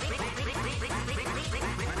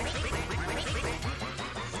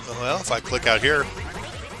 Well, if I click out here.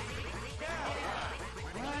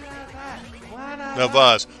 One of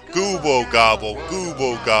us. Goobo gobble.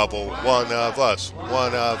 Goobo gobble. One of us.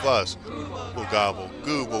 One of us. Goobo gobble.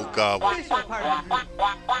 Goobo gobble.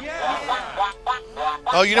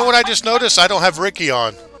 Oh, you know what I just noticed? I don't have Ricky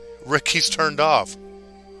on. Ricky's turned off.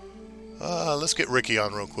 Let's get Ricky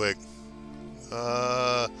on real quick.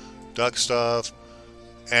 Duck stuff.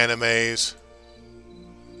 Animes.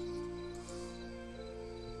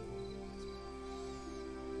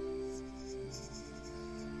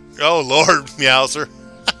 Oh, Lord, Meowser.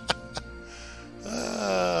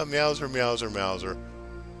 Meowser, Meowser, Meowser.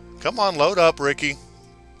 Come on, load up, Ricky.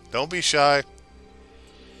 Don't be shy.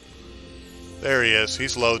 There he is.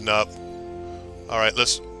 He's loading up. Alright,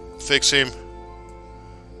 let's fix him.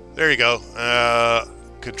 There you go.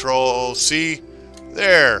 Control C.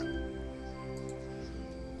 There.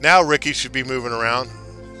 Now Ricky should be moving around.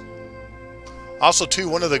 Also, too,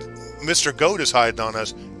 one of the... Mr. Goat is hiding on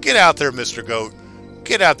us. Get out there, Mr. Goat.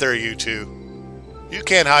 Get out there, you two. You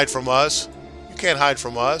can't hide from us. You can't hide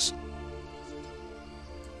from us.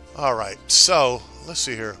 Alright, so, let's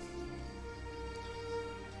see here.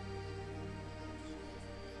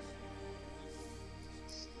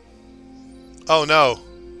 Oh, no.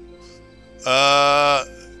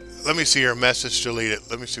 Let me see your message. Delete it.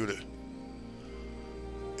 Let me see what it...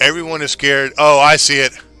 Everyone is scared. Oh, I see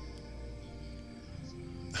it.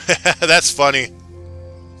 That's funny.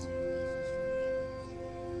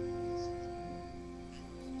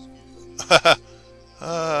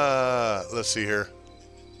 Let's see here.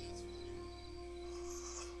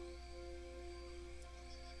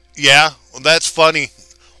 Yeah, well, that's funny.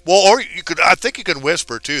 Well, or you could, I think you can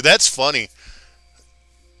whisper too. That's funny.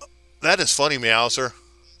 That is funny, Meowser.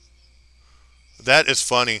 That is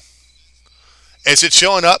funny. Is it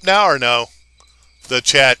showing up now or no? The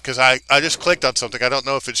chat, because I just clicked on something. I don't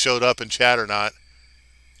know if it showed up in chat or not.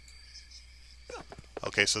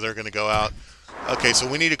 Okay, so they're going to go out. Okay, so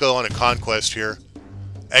we need to go on a conquest here.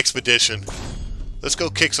 Expedition. Let's go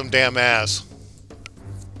kick some damn ass.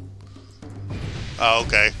 Oh,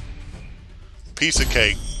 okay. Piece of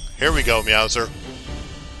cake. Here we go, Meowser.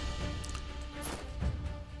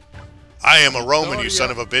 I am a Roman, you son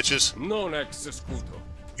of a bitches.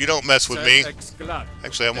 You don't mess with me.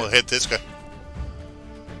 Actually, I'm going to hit this guy.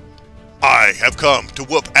 I have come to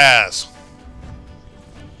whoop ass.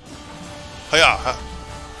 Hiya.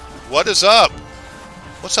 What is up?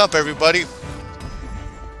 What's up, everybody?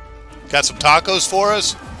 Got some tacos for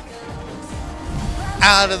us?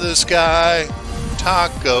 Out of the sky,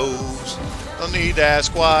 tacos. Don't need to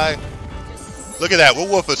ask why. Look at that, we're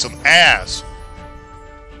whooping some ass.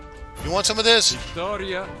 You want some of this?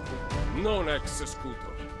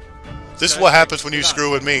 This is what happens when you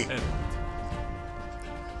screw with me.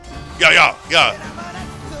 Yeah.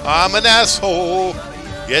 I'm an asshole.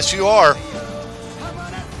 Yes, you are.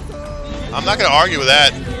 I'm not going to argue with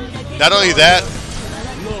that. Not only that.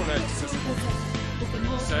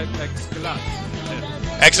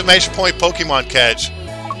 Exclamation point Pokemon catch.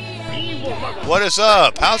 What is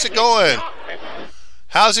up? How's it going?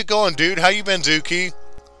 How's it going, dude? How you been, Zuki?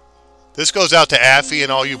 This goes out to Affy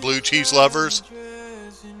and all you blue cheese lovers.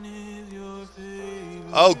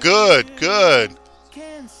 Oh, good, good.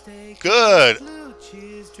 Good.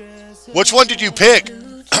 Which one did you pick?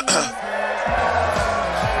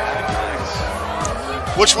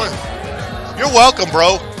 Which one? You're welcome,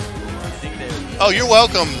 bro. Oh, you're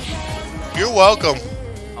welcome. You're welcome.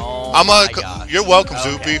 Oh, You're welcome,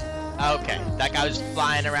 okay. Zoopy. Okay, that guy was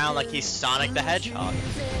flying around like he's Sonic the Hedgehog.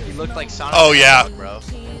 He looked like Sonic Oh, the yeah. Hedgehog,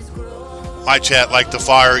 bro. My chat liked the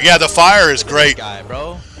fire. Yeah, the fire is great. Guy,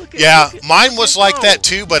 bro. Yeah, mine was like that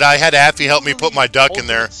too, but I had Affy help me put my duck in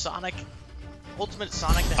there. Ultimate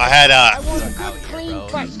Sonic the I had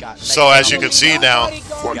So as you can see now. He's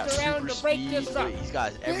got super speed. He's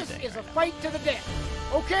got everything. This is a fight to the death.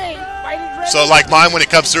 Okay, fight is ready. So like mine, when it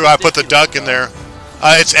comes through, I put the duck in there.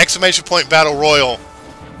 It's exclamation point battle royal.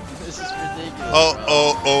 This is ridiculous.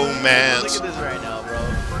 Oh man. Look at this right now, bro.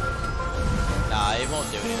 Nah, it won't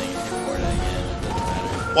do anything if you record it again. It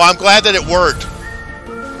doesn't matter. Well, I'm glad that it worked.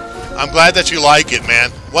 I'm glad that you like it, man.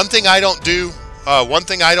 One thing I don't do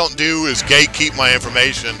is gatekeep my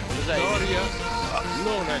information.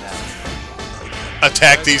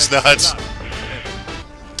 Attack these nuts.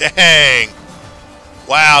 Dang.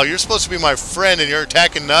 Wow, you're supposed to be my friend and you're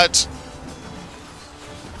attacking nuts?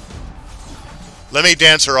 Let me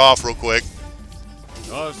dance her off real quick.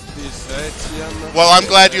 Well, I'm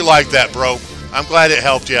glad you like that, bro. I'm glad it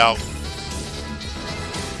helped you out.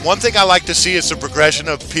 One thing I like to see is the progression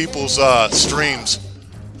of people's streams.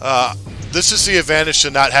 This is the advantage to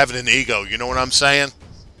not having an ego. You know what I'm saying?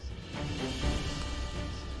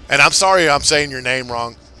 And I'm sorry I'm saying your name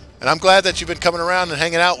wrong. And I'm glad that you've been coming around and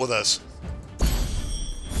hanging out with us.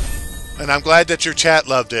 And I'm glad that your chat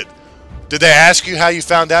loved it. Did they ask you how you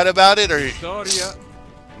found out about it, or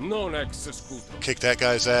kick that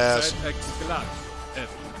guy's ass?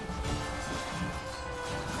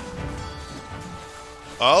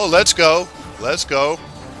 Oh, let's go. Let's go.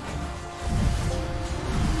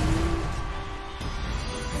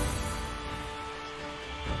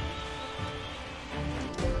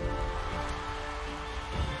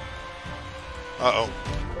 Uh-oh.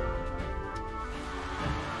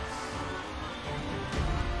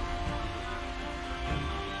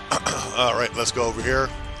 All right, let's go over here.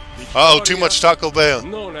 Oh, too much Taco Bell.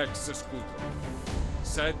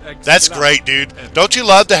 That's great, dude. Don't you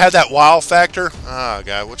love to have that wow factor? Ah,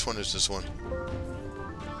 God, which one is this one?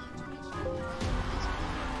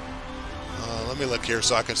 Let me look here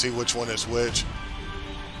so I can see which one is which.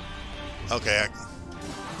 Okay.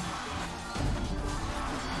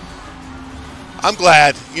 I'm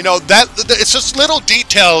glad. You know, it's just little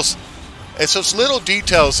details. It's those little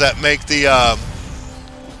details that make the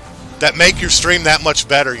that make your stream that much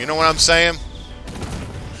better. You know what I'm saying?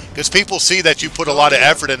 Because people see that you put a lot of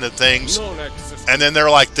effort into things, and then they're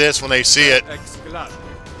like this when they see it.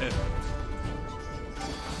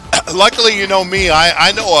 Luckily, you know me,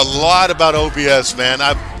 I know a lot about OBS, man.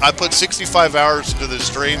 I put 65 hours into this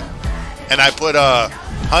stream, and I put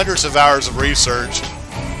hundreds of hours of research.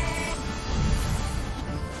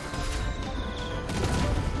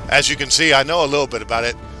 As you can see, I know a little bit about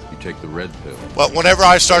it. You take the red pill. But whenever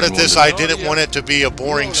I started this, I didn't want it to be a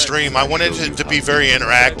boring stream. I wanted it to be very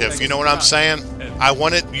interactive. You know what I'm saying? I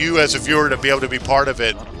wanted you as a viewer to be able to be part of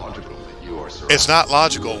it. It's not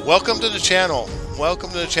logical. Welcome to the channel. Welcome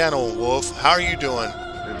to the channel, Wolf. How are you doing?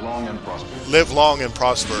 Live long and prosper. Live long and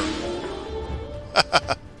prosper.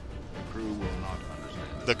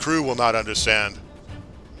 The crew will not understand.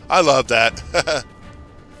 I love that.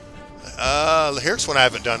 Here's one I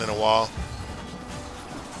haven't done in a while.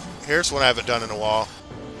 Here's one I haven't done in a while.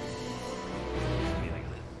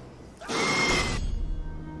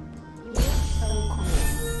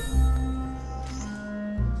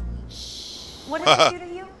 What did I do to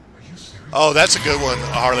you? Oh, that's a good one,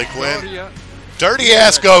 Harley Quinn. Dirty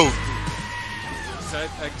ass goat.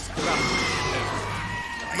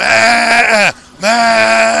 Ma!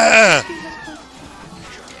 Ma!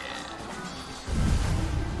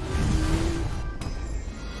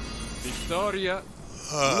 Victoria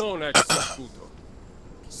non executo,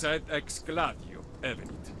 sed excladio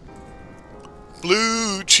evenit.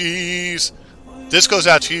 Blue cheese. This goes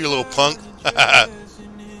out to you, little punk. Meow,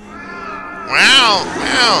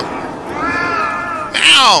 meow.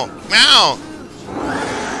 Meow, meow.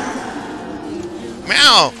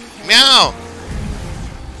 Meow, meow.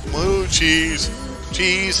 Blue cheese.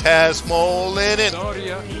 Cheese has mole in it.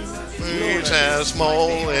 Cheese has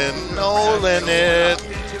mole in it.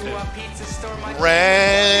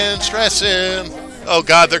 Ranch dressing. Oh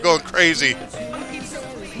God, they're going crazy.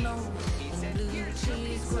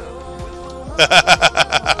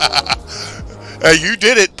 Hey, you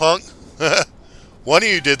did it, punk. One of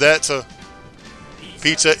you did that, so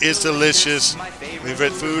pizza is delicious.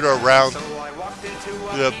 Favorite food around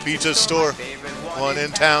the pizza store, one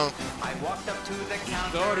in town.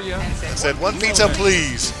 I said, one pizza,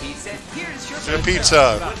 please. The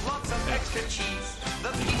pizza.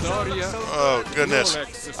 Oh, goodness.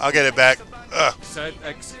 I'll get it back.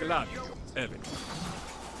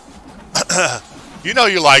 You know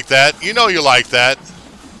you like that. You know you like that.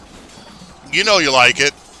 You know you like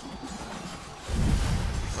it.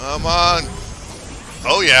 Come on.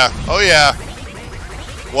 Oh, yeah. Oh, yeah.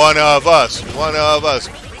 One of us. One of us.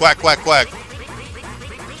 Quack, quack, quack.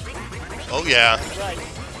 Oh, yeah.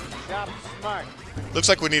 Looks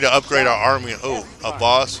like we need to upgrade our army. Oh, a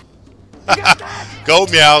boss. Go,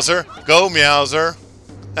 Meowser. Go, Meowser.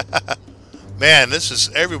 Man, this is...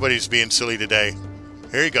 Everybody's being silly today.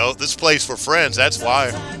 Here you go. This plays for friends. That's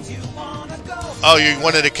why. Oh, you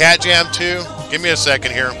wanted a cat jam too? Give me a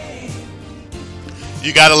second here.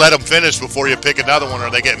 You got to let them finish before you pick another one or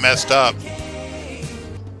they get messed up.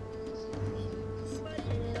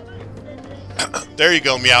 There you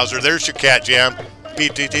go, Meowser. There's your cat jam.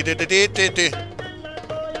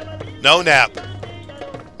 No nap.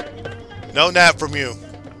 No nap from you.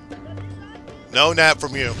 No nap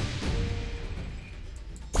from you.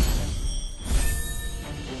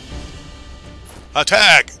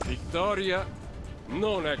 Attack! Victoria,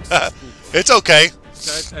 non it's okay.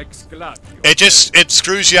 It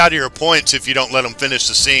screws you out of your points if you don't let them finish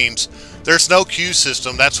the scenes. There's no queue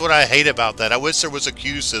system. That's what I hate about that. I wish there was a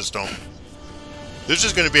queue system. This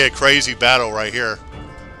is going to be a crazy battle right here.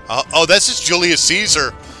 Oh, this is Julius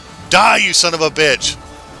Caesar. Die, you son of a bitch.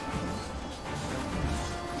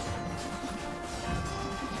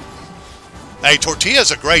 Hey,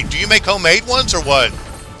 tortillas are great. Do you make homemade ones or what?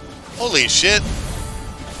 Holy shit.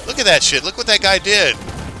 Look at that shit. Look what that guy did.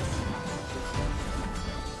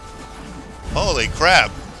 Holy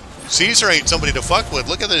crap. Caesar ain't somebody to fuck with.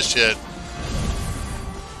 Look at this shit.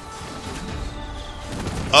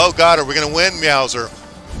 Oh god, are we gonna win, Meowser?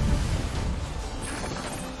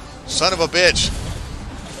 Son of a bitch.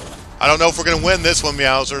 I don't know if we're gonna win this one,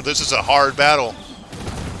 Meowser. This is a hard battle.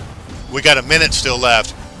 We got a minute still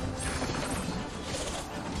left.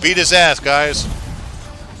 Beat his ass, guys.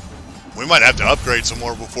 We might have to upgrade some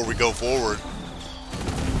more before we go forward.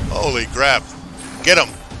 Holy crap. Get him.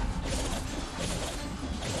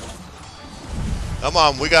 Come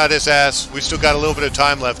on, we got his ass. We still got a little bit of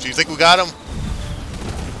time left. Do you think we got him?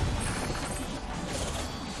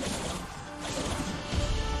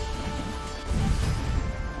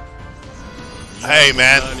 Hey,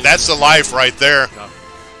 man. That's the life right there.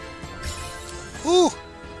 Whew.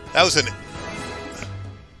 That was an...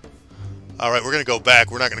 Alright, we're going to go back.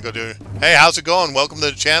 We're not going to go do it. Hey, how's it going? Welcome to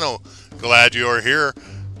the channel. Glad you are here.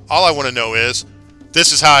 All I want to know is,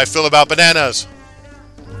 this is how I feel about bananas.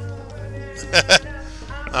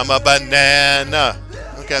 I'm a banana.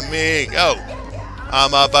 Look at me. Go.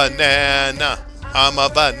 I'm a banana. I'm a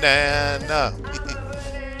banana.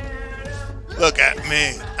 Look at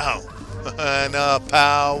me. Oh. Banana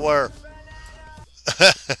power.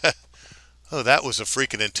 Oh, that was a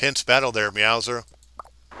freaking intense battle there, Meowser.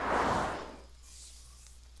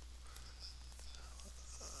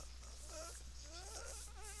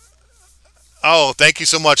 Oh, thank you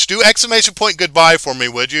so much. Do exclamation point goodbye for me,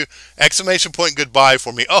 would you? Exclamation point goodbye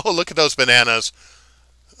for me. Oh, look at those bananas.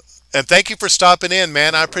 And thank you for stopping in,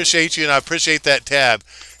 man. I appreciate you, and I appreciate that tab.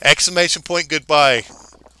 Exclamation point goodbye,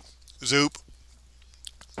 Zoop.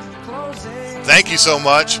 Thank you so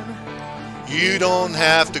much. You don't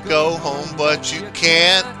have to go home, but you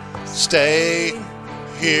can't stay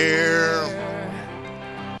here.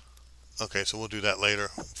 Okay, so we'll do that later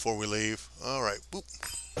before we leave. All right. Boop.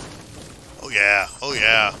 Oh, yeah. Oh,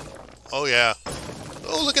 yeah. Oh, yeah.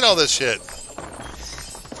 Oh, look at all this shit.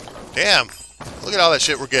 Damn. Look at all that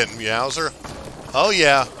shit we're getting, Meowser. Oh,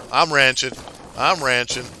 yeah. I'm ranching. I'm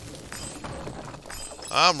ranching.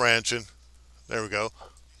 I'm ranching. There we go.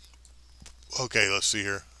 Okay, let's see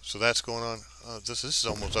here. So that's going on. This is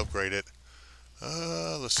almost upgraded.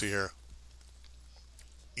 Let's see here.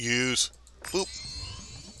 Use. Boop.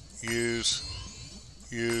 Use.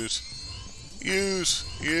 Use.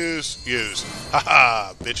 Use. Use. Use.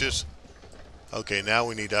 Haha, bitches. Okay, now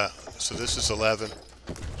we need, so this is 11.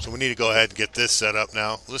 So we need to go ahead and get this set up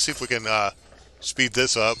now. Let's see if we can, speed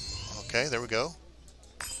this up. Okay, there we go.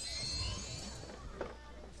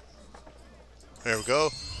 There we go.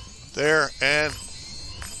 There, and...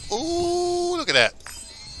 Ooh, look at that.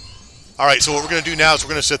 Alright, so what we're going to do now is we're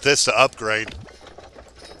going to set this to upgrade.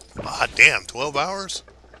 Ah, damn, 12 hours?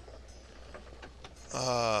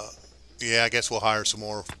 Yeah, I guess we'll hire some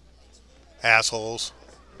more assholes.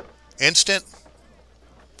 Instant?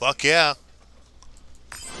 Fuck yeah.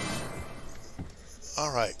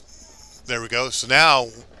 Alright. There we go. So now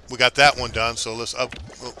we got that one done. So let's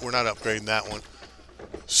we're not upgrading that one.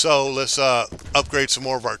 So let's upgrade some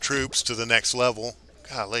more of our troops to the next level.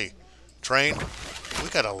 Golly. Train? We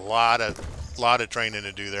got a lot of training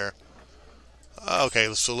to do there.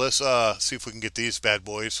 Okay, so let's see if we can get these bad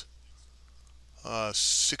boys.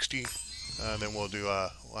 60. And then we'll do,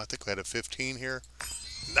 well, I think we had a 15 here.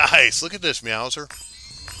 Nice! Look at this, Meowser.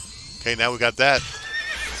 Okay, now we got that.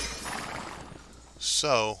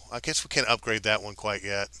 So, I guess we can't upgrade that one quite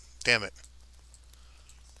yet. Damn it.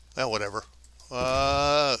 Well, whatever.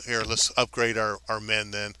 Here, let's upgrade our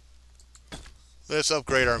men then. Let's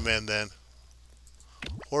upgrade our men then.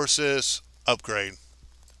 Horses, upgrade.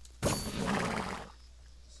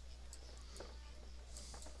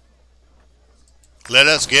 Let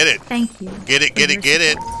us get it. Thank you. Get it, get it, get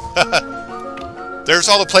it. There's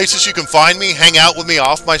all the places you can find me. Hang out with me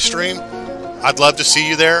off my stream. I'd love to see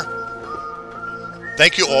you there.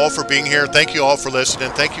 Thank you all for being here. Thank you all for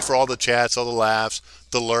listening. Thank you for all the chats, all the laughs,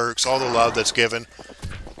 the lurks, all the love that's given.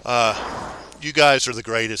 You guys are the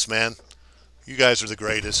greatest, man. You guys are the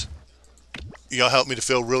greatest. Y'all help me to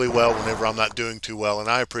feel really well whenever I'm not doing too well, and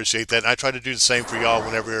I appreciate that. And I try to do the same for y'all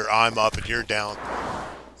whenever I'm up and you're down.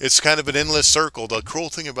 It's kind of an endless circle. The cruel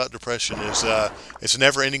thing about depression is it's a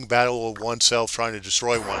never-ending battle of oneself trying to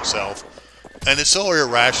destroy oneself. And it's so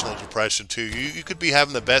irrational, depression, too. You could be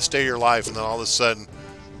having the best day of your life, and then all of a sudden,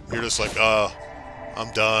 you're just like,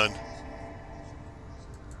 I'm done.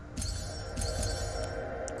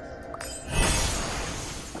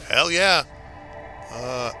 Hell yeah.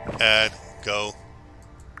 Add, go.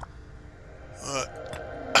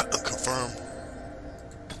 Confirm.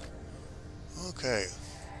 Okay.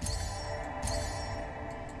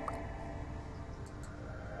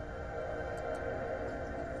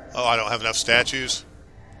 Oh, I don't have enough statues.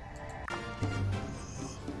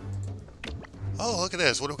 Oh, look at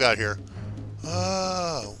this. What do we got here?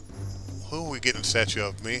 Oh, who are we getting a statue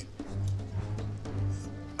of? Me?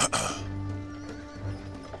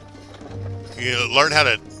 You learn how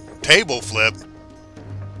to table flip.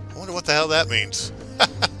 I wonder what the hell that means.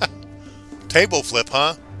 Table flip,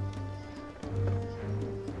 huh?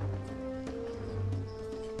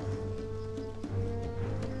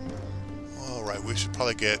 Alright, we should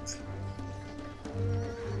probably get...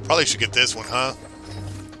 Probably should get this one, huh?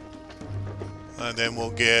 And then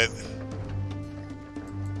we'll get...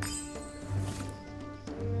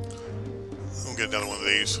 We'll get another one of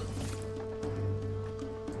these.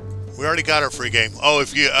 We already got our free game. Oh,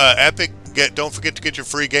 if you Epic, don't forget to get your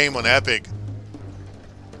free game on Epic.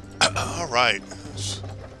 All right.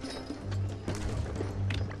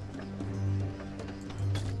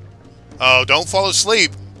 Oh, don't fall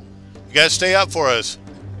asleep. You gotta stay up for us.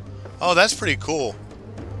 Oh, that's pretty cool.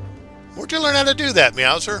 Where'd you learn how to do that,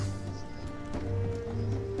 Meowser?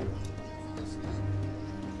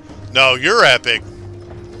 No, you're Epic.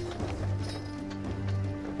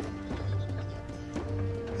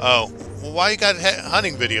 Oh, well, why you got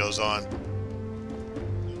hunting videos on?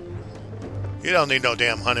 You don't need no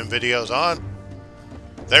damn hunting videos on.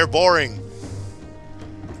 They're boring.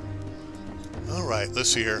 Alright, let's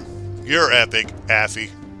see here. You're Epic, Affy.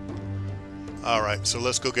 Alright, so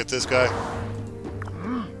let's go get this guy.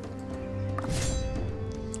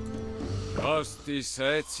 Hostis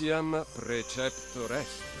etiam preceptor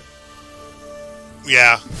est.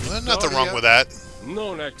 Yeah, there's nothing wrong with that.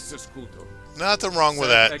 Non ex scuto. Nothing wrong with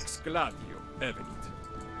that. Ex gladio evenit.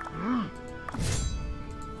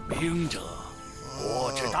 兵者，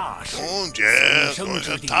我之大事，公爵，我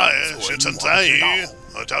是大是存在于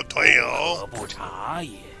我叫队友。不察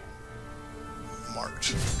也。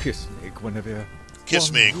March. Kiss me, Guinevere.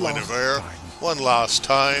 Kiss me, Guinevere. One last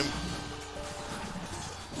time.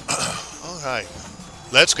 Alright.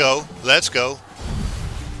 Let's go. Let's go.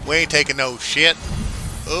 We ain't taking no shit.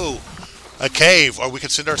 Ooh. A cave. Or we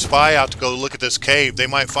could send our spy out to go look at this cave. They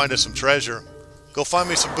might find us some treasure. Go find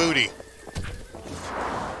me some booty.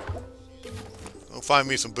 Go find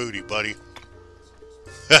me some booty, buddy.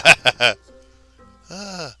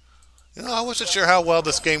 You know, I wasn't sure how well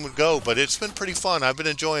this game would go, but it's been pretty fun. I've been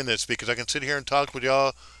enjoying this because I can sit here and talk with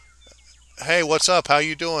y'all. Hey, what's up? How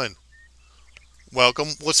you doing? Welcome.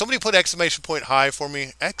 Will somebody put exclamation point high for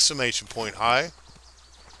me? Exclamation point high.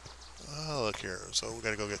 Oh, look here. So we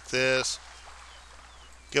gotta go get this.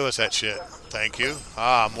 Give us that shit. Thank you.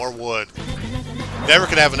 Ah, more wood. Never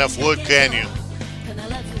can have enough wood, can you?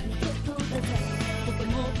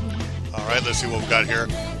 Alright, let's see what we got here.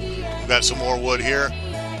 We got some more wood here.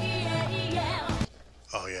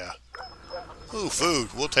 Oh, yeah. Ooh, food.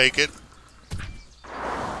 We'll take it.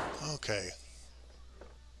 Okay.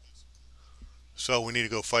 So we need to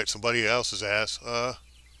go fight somebody else's ass.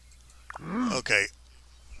 Okay.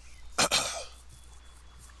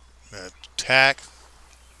 Attack.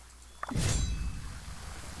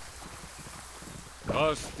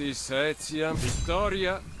 Justice etiam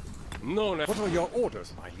victoria non. What are your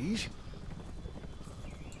orders, my liege?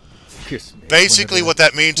 Kiss me. Basically, what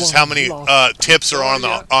that means is how many tips are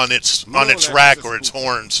on its rack or its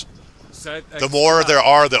horns. The more there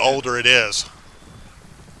are, the older it is.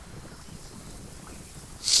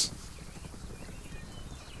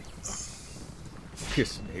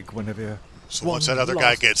 Kiss me, Guinevere. So once that other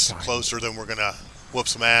guy gets closer, then we're gonna whoop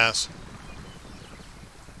some ass.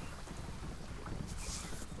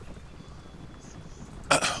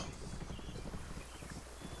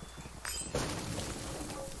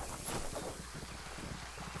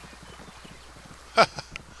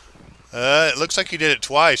 It looks like you did it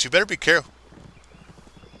twice. You better be careful.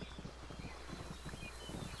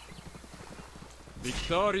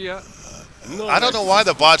 Victoria. I don't know why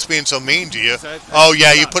the bot's being so mean to you. Oh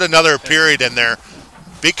yeah, you put another period in there.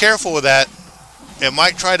 Be careful with that. It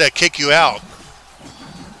might try to kick you out.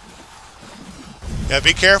 Yeah,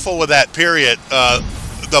 be careful with that period.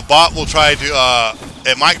 The bot will try to,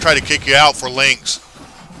 it might try to kick you out for links.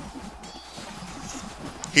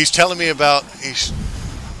 He's telling me about,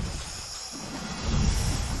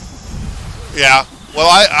 yeah. Well,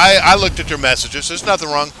 I looked at your messages. There's nothing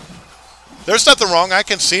wrong. There's nothing wrong. I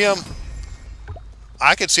can see them.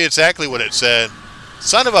 I can see exactly what it said.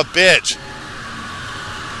 Son of a bitch.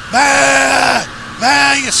 Ma!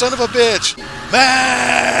 Ma, you son of a bitch.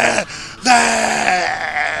 Ma! Ma!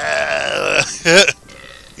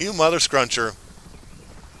 You mother scruncher.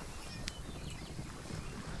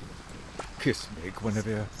 Kiss me,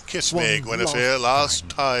 Guinevere. Kiss me, Guinevere, last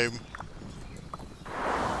time.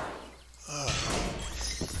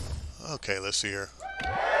 Okay, let's see here.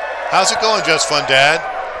 How's it going, Just Fun Dad?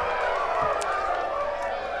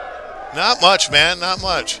 Not much, man. Not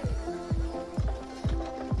much.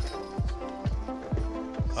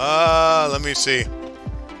 Let me see.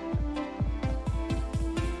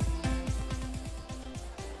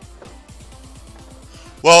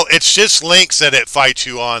 Well, it's just links that it fights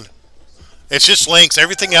you on. It's just links.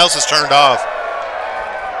 Everything else is turned off.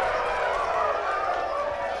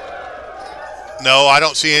 No, I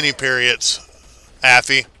don't see any periods,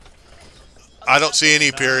 Affy. I don't see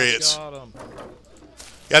any periods.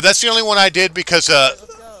 Yeah, that's the only one I did because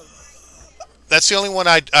that's the only one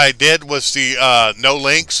I did was the no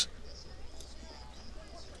links.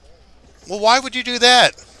 Well, why would you do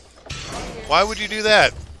that? Why would you do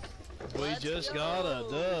that? We just got a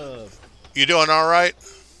dub. You doing all right?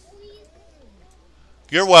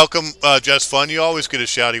 You're welcome, Just Fun. You always get a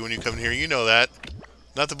shouty when you come in here. You know that.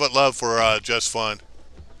 Nothing but love for Just Fun.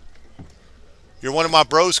 You're one of my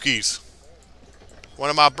broskies. One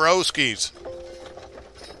of my broskies.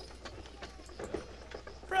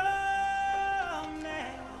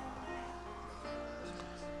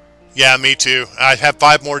 Yeah, me too. I have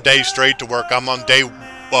 5 more days straight to work. I'm on day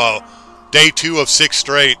 2 of 6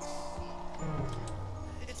 straight.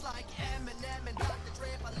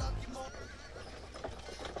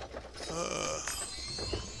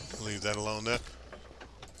 Leave that alone there.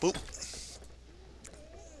 Boop.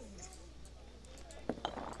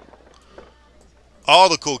 All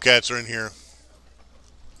the cool cats are in here.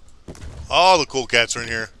 All the cool cats are in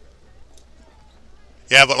here.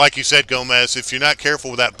 Yeah, but like you said, Gomez, if you're not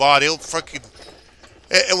careful with that bot, it'll fucking...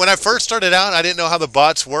 And when I first started out, I didn't know how the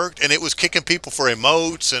bots worked, and it was kicking people for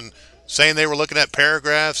emotes and saying they were looking at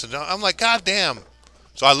paragraphs, and I'm like, God damn.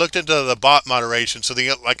 So I looked into the bot moderation. So,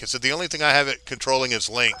 like I said, the only thing I have it controlling is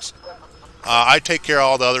links. I take care of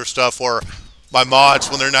all the other stuff for my mods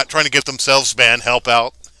when they're not trying to get themselves banned, help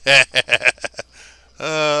out.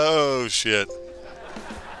 Oh, shit.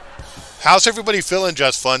 How's everybody feeling,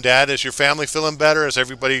 Just Fun, Dad? Is your family feeling better? Is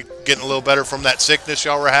everybody getting a little better from that sickness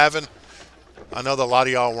y'all were having? I know that a lot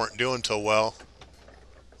of y'all weren't doing so well.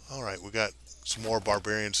 Alright, we got some more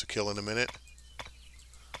barbarians to kill in a minute.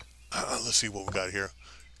 Let's see what we got here.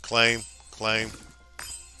 Claim, claim,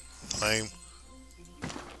 claim.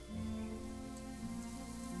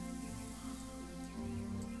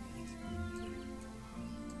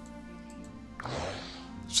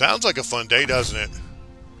 Sounds like a fun day, doesn't it?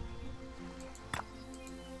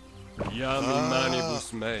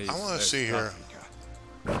 I want to see here.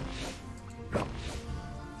 I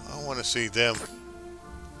want to see them.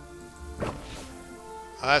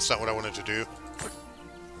 That's not what I wanted to do.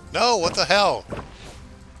 No, what the hell?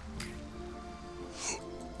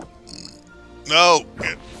 No.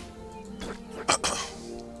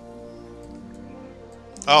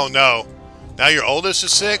 Oh no. Now your oldest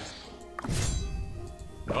is sick?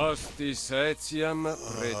 Okay,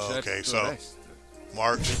 so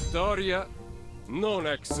March. Victoria non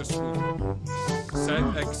ex scudo.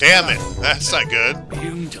 Damn it. That's not good.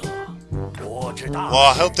 Well,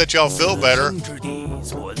 I hope that y'all feel better.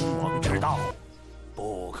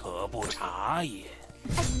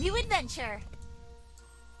 A new adventure.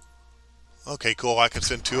 Okay, cool. I can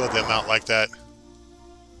send 2 of them out like that.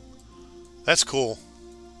 That's cool.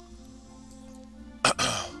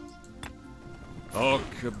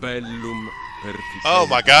 Oh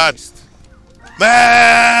my god.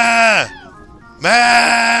 Ma!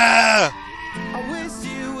 Ma!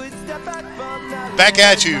 Back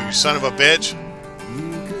at you, son of a bitch.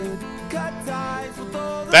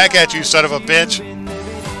 Back at you, son of a bitch.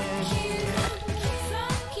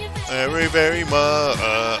 Very, very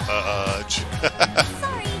much.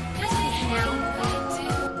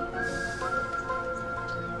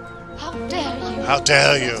 How dare you? How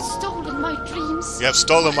dare you? Stolen my dreams. You have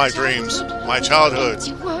stolen my dreams. My childhood.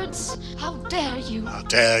 Empty words. How dare you? How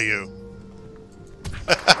dare you?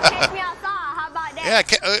 Catch me outside. How about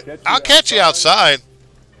that? Yeah, I'll catch you outside.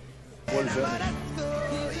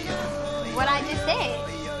 What I just said.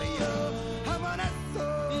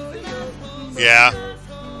 Yeah.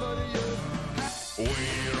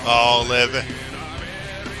 All living.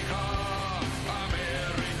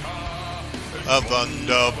 A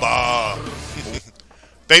wunderbar.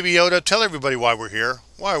 Baby Yoda, tell everybody why we're here.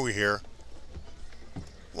 Why are we here?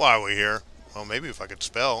 Why are we here? Well, maybe if I could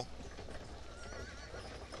spell.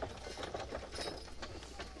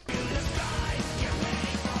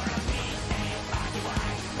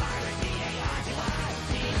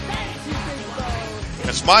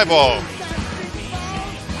 That's my ball.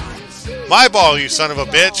 My ball, you son of a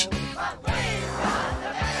bitch.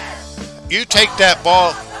 You take that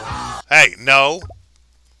ball. Hey, no.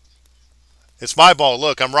 It's my ball.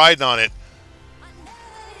 Look, I'm riding on it.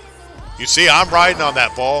 You see, I'm riding on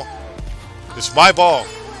that ball. It's my ball.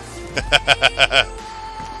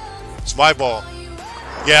 It's my ball.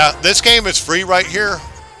 Yeah, this game is free right here.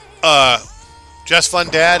 Just Fun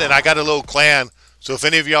Dad, and I got a little clan. So if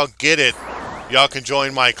any of y'all get it, y'all can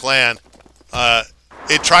join my clan.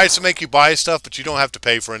 It tries to make you buy stuff, but you don't have to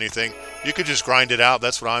pay for anything. You could just grind it out.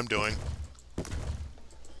 That's what I'm doing.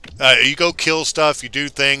 You go kill stuff. You do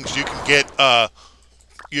things. You can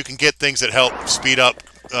get things that help speed up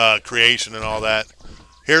creation and all that.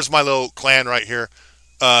 Here's my little clan right here.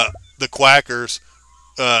 The Quackers.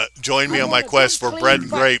 Join me on my quest for bread and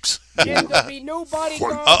grapes.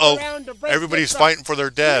 Uh-oh. Everybody's fighting for their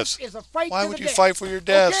deaths. Why would you fight for your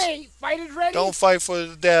deaths? Okay, fight is ready. Don't fight for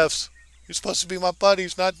the deaths. You're supposed to be my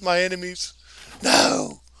buddies, not my enemies.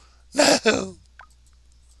 No! No!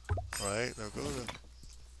 Alright, now go to...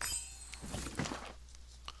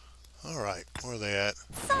 Alright, where are they at?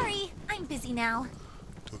 Sorry, I'm busy now.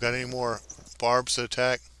 Do we got any more barbs to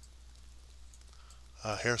attack?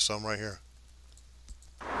 Here's some right here.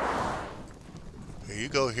 Here you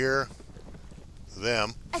go here.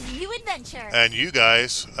 Them. A new adventure. And you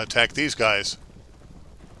guys attack these guys.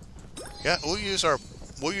 Yeah, we'll use our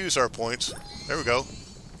points. There we go.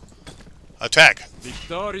 Attack.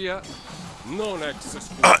 Victoria non ex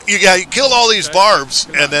you kill all these barbs,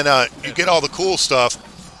 and then you get all the cool stuff.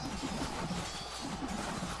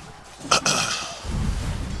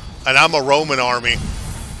 And I'm a Roman army.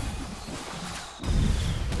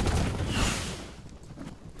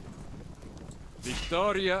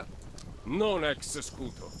 Victoria non ex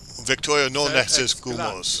scudo. Victoria non ex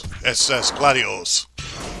escumos. Es gladios.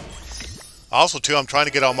 Also, too, I'm trying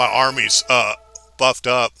to get all my armies buffed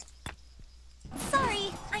up.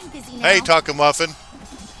 Sorry, I'm busy now. Hey, Taco Muffin.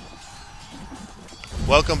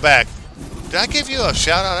 Welcome back. Did I give you a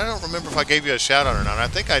shout-out? I don't remember if I gave you a shout-out or not. I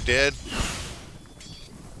think I did.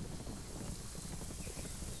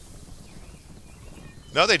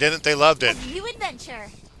 No, they didn't. They loved it. A new adventure.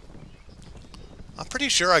 I'm pretty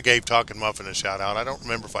sure I gave Talkin' Muffin a shout-out. I don't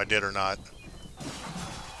remember if I did or not.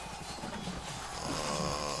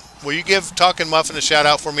 Will you give Talkin' Muffin a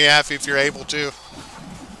shout-out for me, Affy, if you're able to?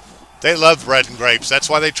 They love bread and grapes. That's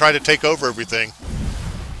why they try to take over everything.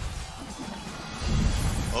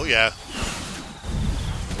 Oh, yeah.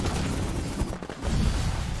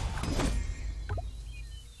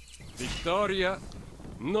 Victoria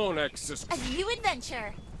non ex A new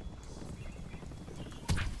adventure.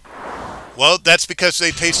 Well, that's because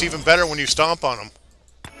they taste even better when you stomp on them.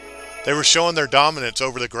 They were showing their dominance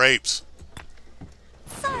over the grapes.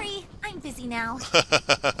 Sorry, I'm busy now.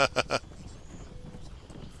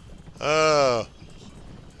 Oh.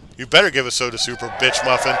 You better give a soda super, bitch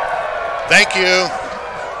muffin. Thank you.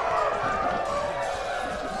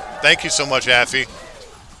 Thank you so much, Affy.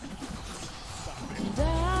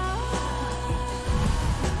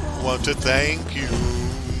 Want to thank you.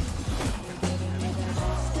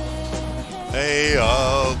 Day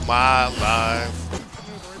of my life.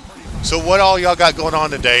 So what all y'all got going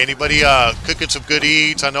on today? Anybody cooking some good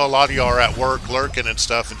eats? I know a lot of y'all are at work lurking and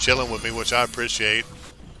stuff and chilling with me, which I appreciate.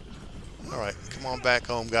 Alright, come on back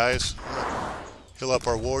home, guys. Heal up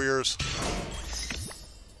our warriors.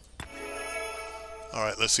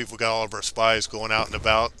 Alright, let's see if we got all of our spies going out and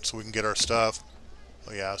about so we can get our stuff.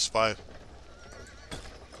 Oh yeah, spy.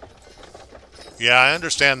 Yeah, I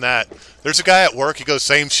understand that. There's a guy at work, he goes,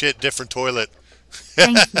 same shit, different toilet.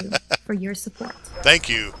 Thank you for your support. Thank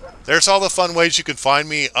you. There's all the fun ways you can find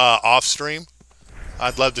me off stream.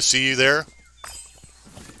 I'd love to see you there.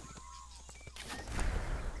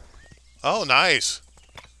 Oh, nice.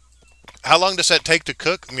 How long does that take to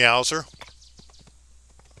cook, Meowser?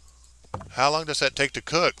 How long does that take to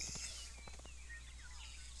cook?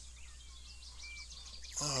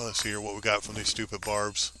 Oh, let's see here what we got from these stupid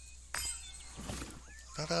barbs.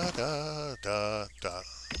 Da da da da da.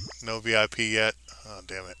 No VIP yet. Oh,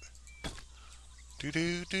 damn it. Do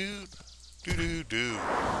do do do do do.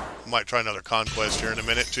 Might try another conquest here in a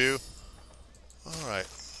minute too. All right.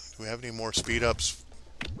 Do we have any more speed ups?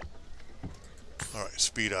 All right,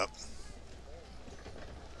 speed up.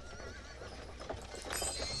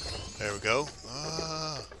 There we go.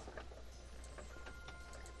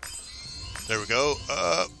 There we go.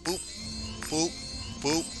 Boop, boop,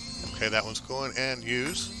 boop. Okay, that one's going and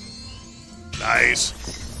use. Nice.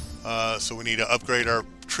 So we need to upgrade our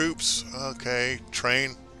troops. Okay,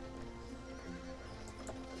 train.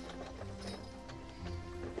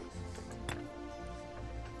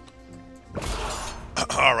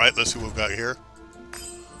 All right, let's see what we've got here.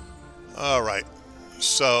 All right,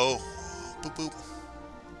 so boop boop.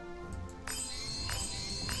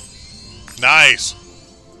 Nice.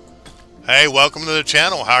 Hey, welcome to the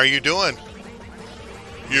channel. How are you doing?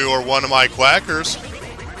 You are one of my quackers.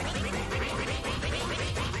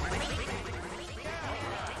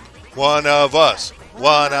 One of us.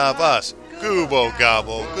 One of us. Goobo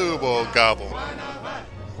gobble. Goobo gobble.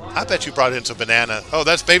 I bet you brought in some banana. Oh,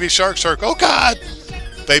 that's baby shark shark. Oh, God.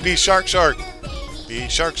 Baby shark shark. Baby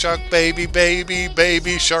shark shark. Baby, baby,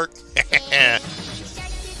 baby shark.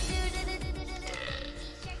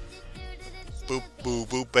 Boop, boop,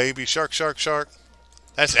 boop. Baby shark shark shark.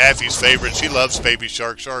 That's Affy's favorite. She loves baby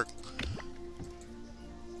shark shark.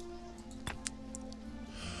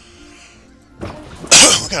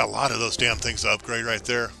 We got a lot of those damn things to upgrade right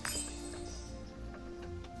there.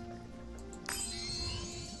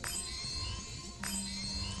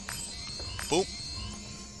 Boop.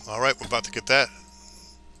 Alright, we're about to get that.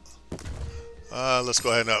 Let's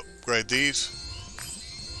go ahead and upgrade these.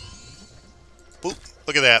 Boop.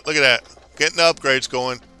 Look at that. Look at that. Getting the upgrades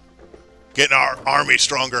going. Getting our army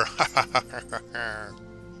stronger.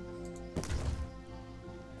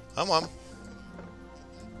 Come on.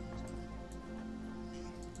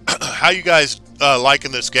 How you guys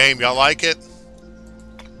liking this game? Y'all like it?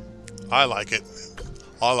 I like it.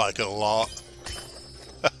 I like it a lot.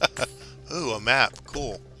 Ooh, a map.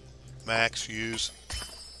 Cool. Max, use.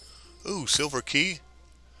 Ooh, silver key.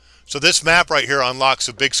 So this map right here unlocks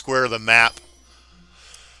a big square of the map.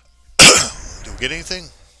 Do we get anything?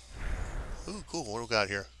 Ooh, cool. What do we got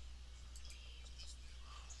here?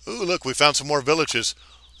 Ooh, look, we found some more villages.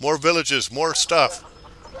 More villages, more stuff.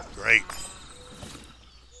 Great.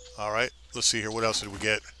 Alright, let's see here. What else did we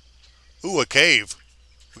get? Ooh, a cave.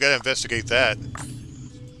 We gotta investigate that.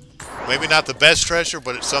 Maybe not the best treasure,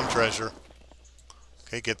 but it's some treasure.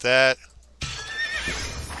 Okay, get that.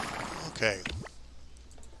 Okay.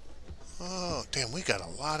 Oh, damn, we got a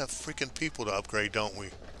lot of freaking people to upgrade, don't we?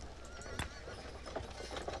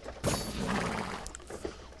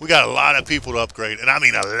 We got a lot of people to upgrade, and I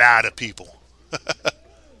mean a lot of people.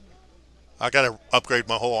 I gotta upgrade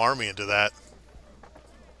my whole army into that.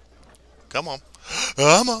 Come on.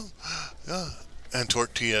 Come on. And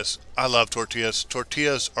tortillas. I love tortillas.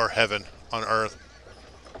 Tortillas are heaven on earth.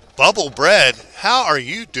 Bubble bread? How are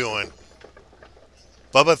you doing?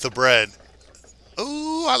 Bubba the bread.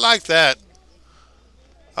 Ooh, I like that.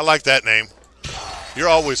 I like that name. You're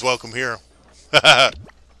always welcome here.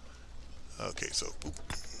 Okay, so boop.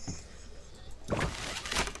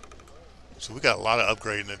 So we got a lot of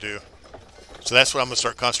upgrading to do. So that's what I'm going to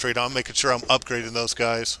start concentrating on, making sure I'm upgrading those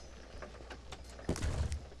guys.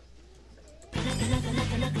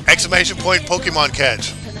 Exclamation point Pokemon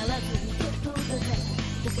catch.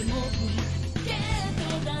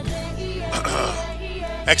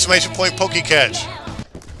 Exclamation point Poke catch.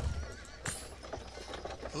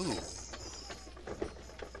 Ooh.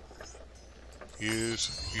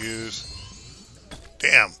 Use.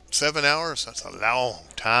 Damn, 7 hours? That's a long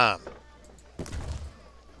time.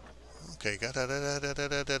 Okay,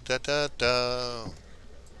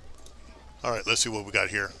 Alright, let's see what we got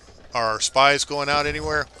here. Are our spies going out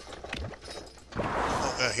anywhere?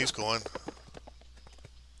 Oh, yeah, he's going.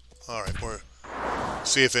 Alright,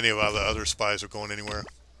 see if any of the other spies are going anywhere.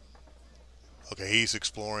 Okay, he's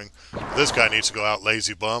exploring. This guy needs to go out,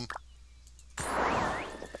 lazy bum.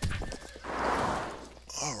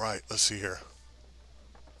 Alright, let's see here.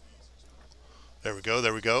 There we go,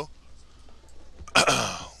 there we go.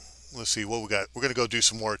 Let's see what we got. We're going to go do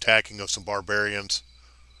some more attacking of some barbarians.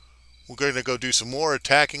 We're going to go do some more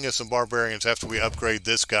attacking of some barbarians after we upgrade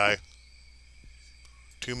this guy.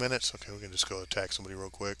 2 minutes? Okay, we can just go attack somebody real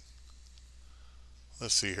quick.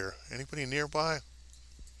 Let's see here. Anybody nearby?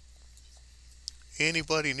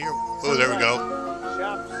 Anybody near? Oh, there we go.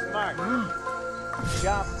 Shop smart.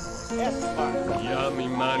 Shop smart.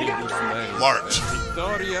 March.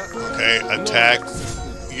 Okay, attack.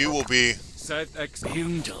 You will be...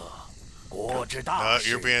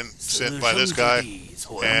 you're being sent by this guy,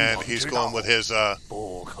 and he's going with his, Alright,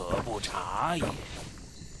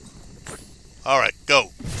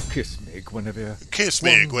 go. Kiss me, Guinevere. Kiss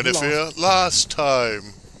me, Guinevere. Last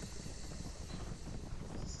time.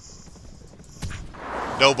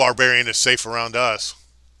 No barbarian is safe around us.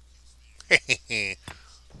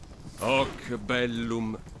 Hoc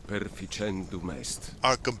bellum perficendum est.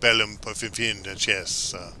 Arcabellum perficendum,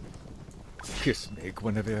 yes. Kiss me,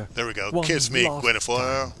 Guinevere. There we go. Kiss me,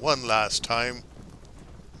 Guinevere. One last time.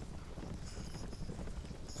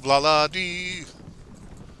 Blah la dee.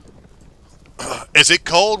 Is it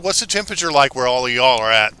cold? What's the temperature like where all of y'all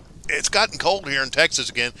are at? It's gotten cold here in Texas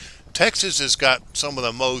again. Texas has got some of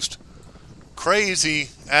the most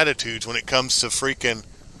crazy attitudes when it comes to freaking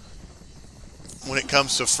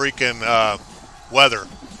weather.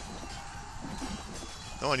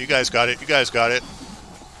 Come on, you guys got it. You guys got it.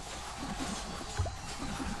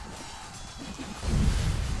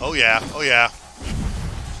 Oh yeah. Oh yeah.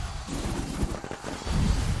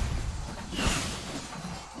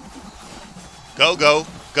 Go, go,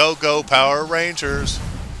 go, go, Power Rangers.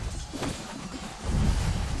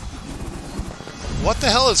 What the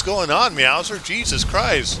hell is going on, Meowser? Jesus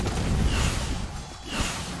Christ.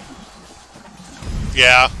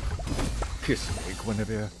 Yeah. Kiss me,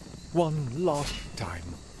 Guinevere. One last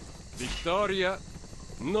time. Victoria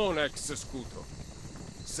non ex scuto,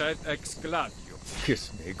 sed ex gladio.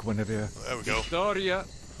 Kiss me, Guinevere. There we go. Victoria.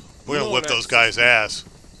 We're gonna whip those guys' ass.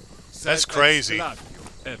 That's crazy.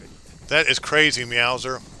 That is crazy,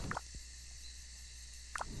 Meowser.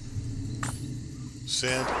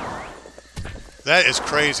 Send. That is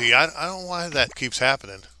crazy. I don't know why that keeps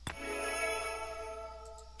happening.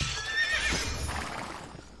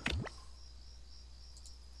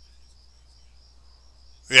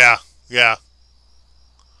 Yeah, yeah.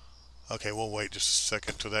 Okay, we'll wait just a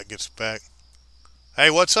second till that gets back. Hey,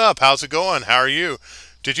 what's up? How's it going? How are you?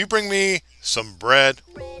 Did you bring me some bread?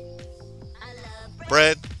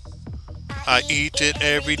 Bread? I eat it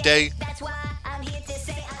every day.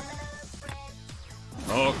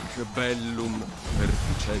 Hoc bellum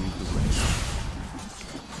perficendum est.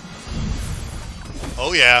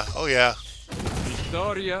 Oh yeah, oh yeah.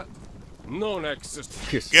 Victoria non ex.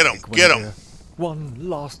 Get him, get him. One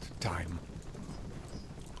last time.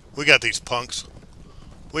 We got these punks.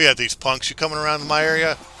 We got these punks. You coming around in my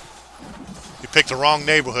area? You picked the wrong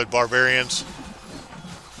neighborhood, barbarians.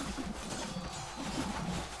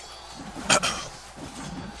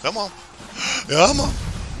 Come on. Come on.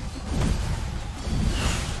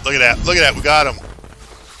 Look at that. Look at that. We got him.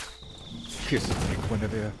 Kiss me,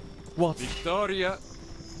 Guinevere. What? Victoria.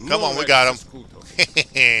 Come on, we got him.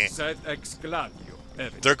 Sed ex gladio.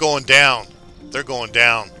 They're going down. They're going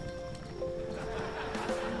down.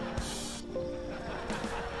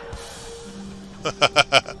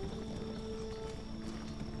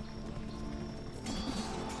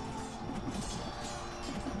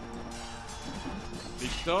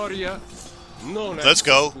 Victoria non ex. Let's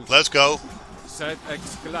go. Let's go. Sed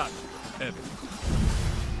ex gladio.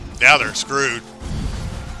 Now they're screwed.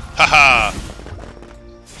 Haha.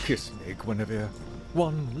 Kiss me, Guinevere.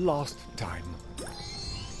 One last time.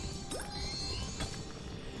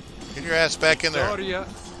 Get your ass back in there. Victoria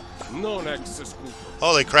non ex scuto.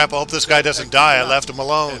 Holy crap, I hope this guy doesn't die. I left him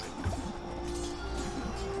alone.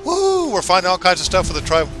 Woo! We're finding all kinds of stuff for the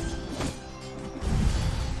tribe.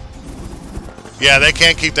 Yeah, they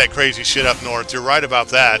can't keep that crazy shit up north. You're right about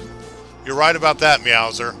that. You're right about that,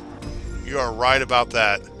 Meowser. You are right about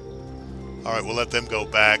that. Alright, we'll let them go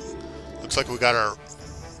back. Looks like we got our...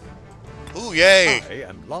 Ooh, yay! I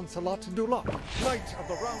am Lancelot du Lac, Knight of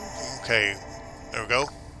the Round Table. Okay, there we go.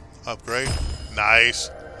 Upgrade. Nice.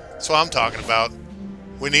 That's what I'm talking about.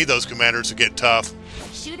 We need those commanders to get tough.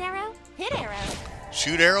 Shoot arrow, hit arrow.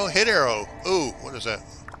 Shoot arrow, hit arrow. Ooh, what is that?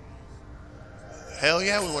 Hell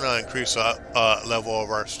yeah, we want to increase the level of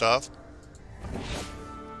our stuff.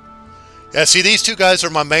 Yeah, see, these two guys are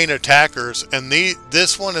my main attackers, and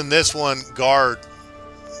this one and this one guard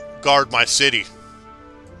my city.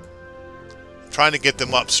 I'm trying to get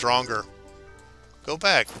them up stronger. Go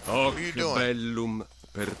back. What are you doing? Bellum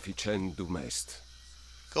perficendum est.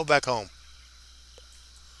 Go back home.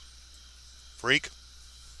 Freak.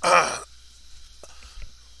 Oh,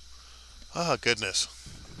 goodness.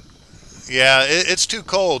 Yeah, it's too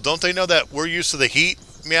cold. Don't they know that we're used to the heat,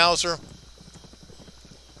 Meowser?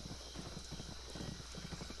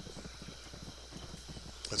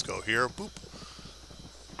 Let's go here. Boop.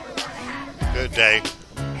 Good day.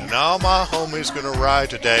 Now my homie's gonna ride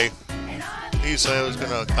today. He said he was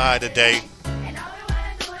gonna ride today.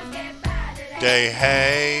 Day,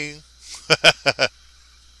 hey.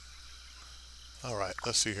 Alright,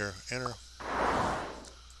 let's see here. Enter.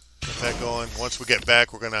 Get that going. Once we get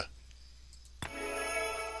back, we're gonna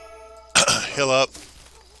heal up.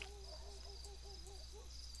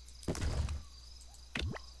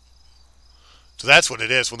 So that's what it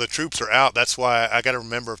is. When the troops are out, that's why I got to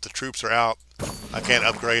remember if the troops are out, I can't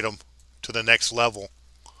upgrade them to the next level.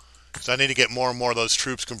 Because I need to get more and more of those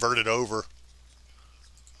troops converted over.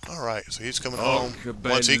 Alright, so he's coming home.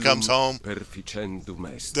 Once he comes home, then,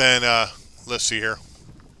 let's see here.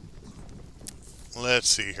 Let's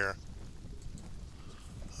see here.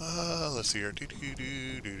 Let's see here.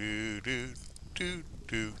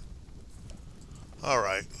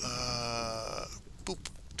 Alright. Boop.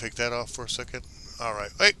 Take that off for a second.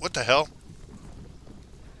 Alright. Wait, what the hell?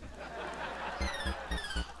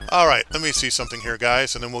 Alright, let me see something here,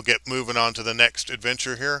 guys, and then we'll get moving on to the next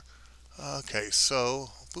adventure here. Okay, so,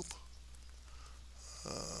 boop.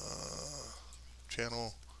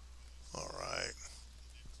 Channel. Alright.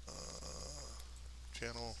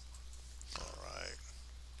 Channel. Alright.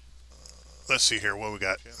 Let's see here what we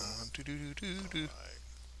got.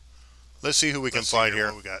 Let's see who we can find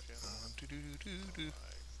here.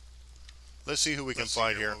 Let's see who we can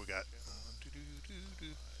find here.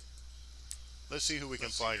 Let's see who we can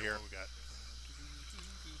find here.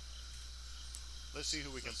 Let's see who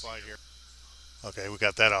we can find here. Okay, we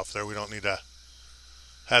got that off there. We don't need to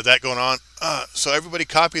have that going on. So everybody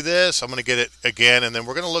copy this. I'm going to get it again, and then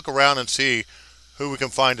we're going to look around and see who we can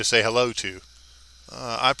find to say hello to.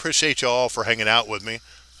 I appreciate you all for hanging out with me.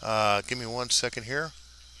 Give me 1 second here,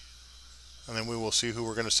 and then we will see who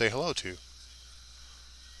we're going to say hello to.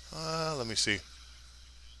 Let me see.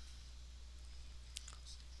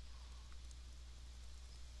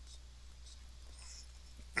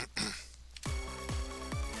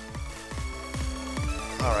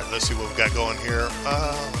 Alright, let's see what we got going here.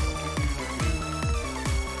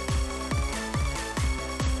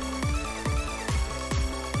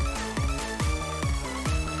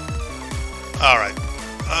 Alright.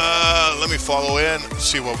 Let me follow in,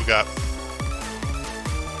 see what we got.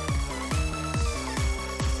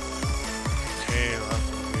 Okay,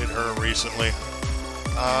 we hit her recently.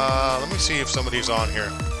 Let me see if somebody's on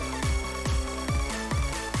here.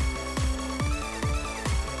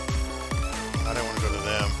 I don't want to go to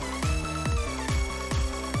them.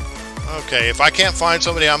 Okay, if I can't find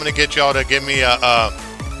somebody, I'm going to get y'all to give me a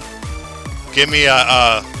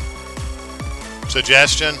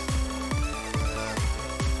suggestion.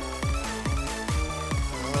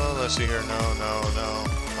 Oh, let's see here. No.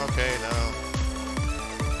 Okay, no.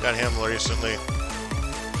 Got him recently.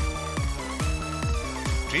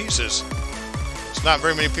 Jesus. There's not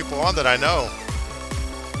very many people on that I know.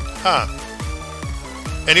 Huh.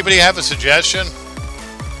 Anybody have a suggestion?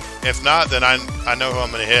 If not, then I know who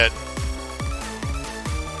I'm going to hit.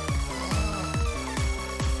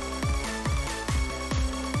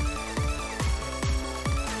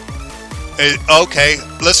 Okay,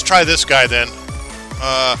 let's try this guy then.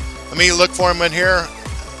 Let me look for him in here.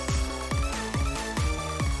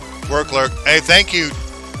 Work lurk. Hey, thank you.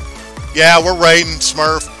 Yeah, we're raiding,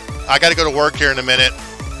 Smurf. I got to go to work here in a minute.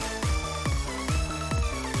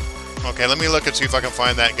 Okay, let me look and see if I can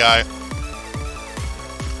find that guy.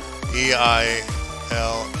 E-I-L-L-S.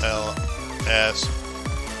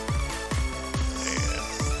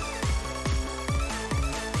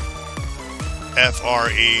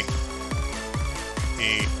 F-R-E-E-D.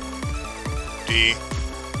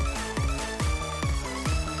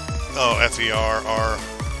 Oh, F-E-R-R.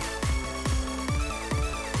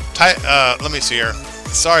 Let me see here.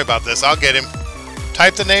 Sorry about this. I'll get him.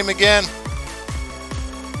 Type the name again.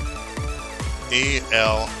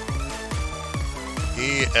 E-L-I-S-I-S-F-R-E-E.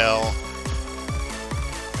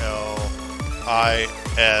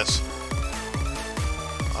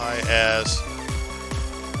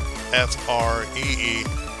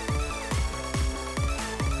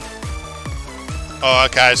 Oh,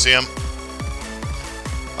 okay, I see him.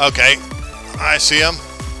 Okay, I see him.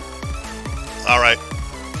 All right.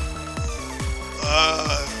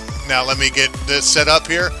 Now let me get this set up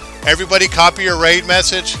here. Everybody copy your raid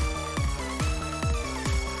message.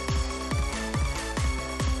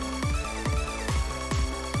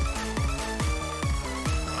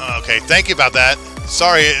 Okay, thank you about that.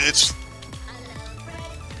 Sorry, it's...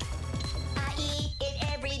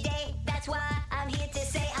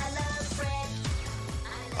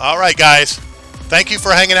 Alright, guys. Thank you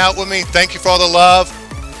for hanging out with me. Thank you for all the love.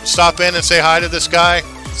 Stop in and say hi to this guy.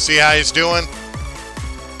 See how he's doing.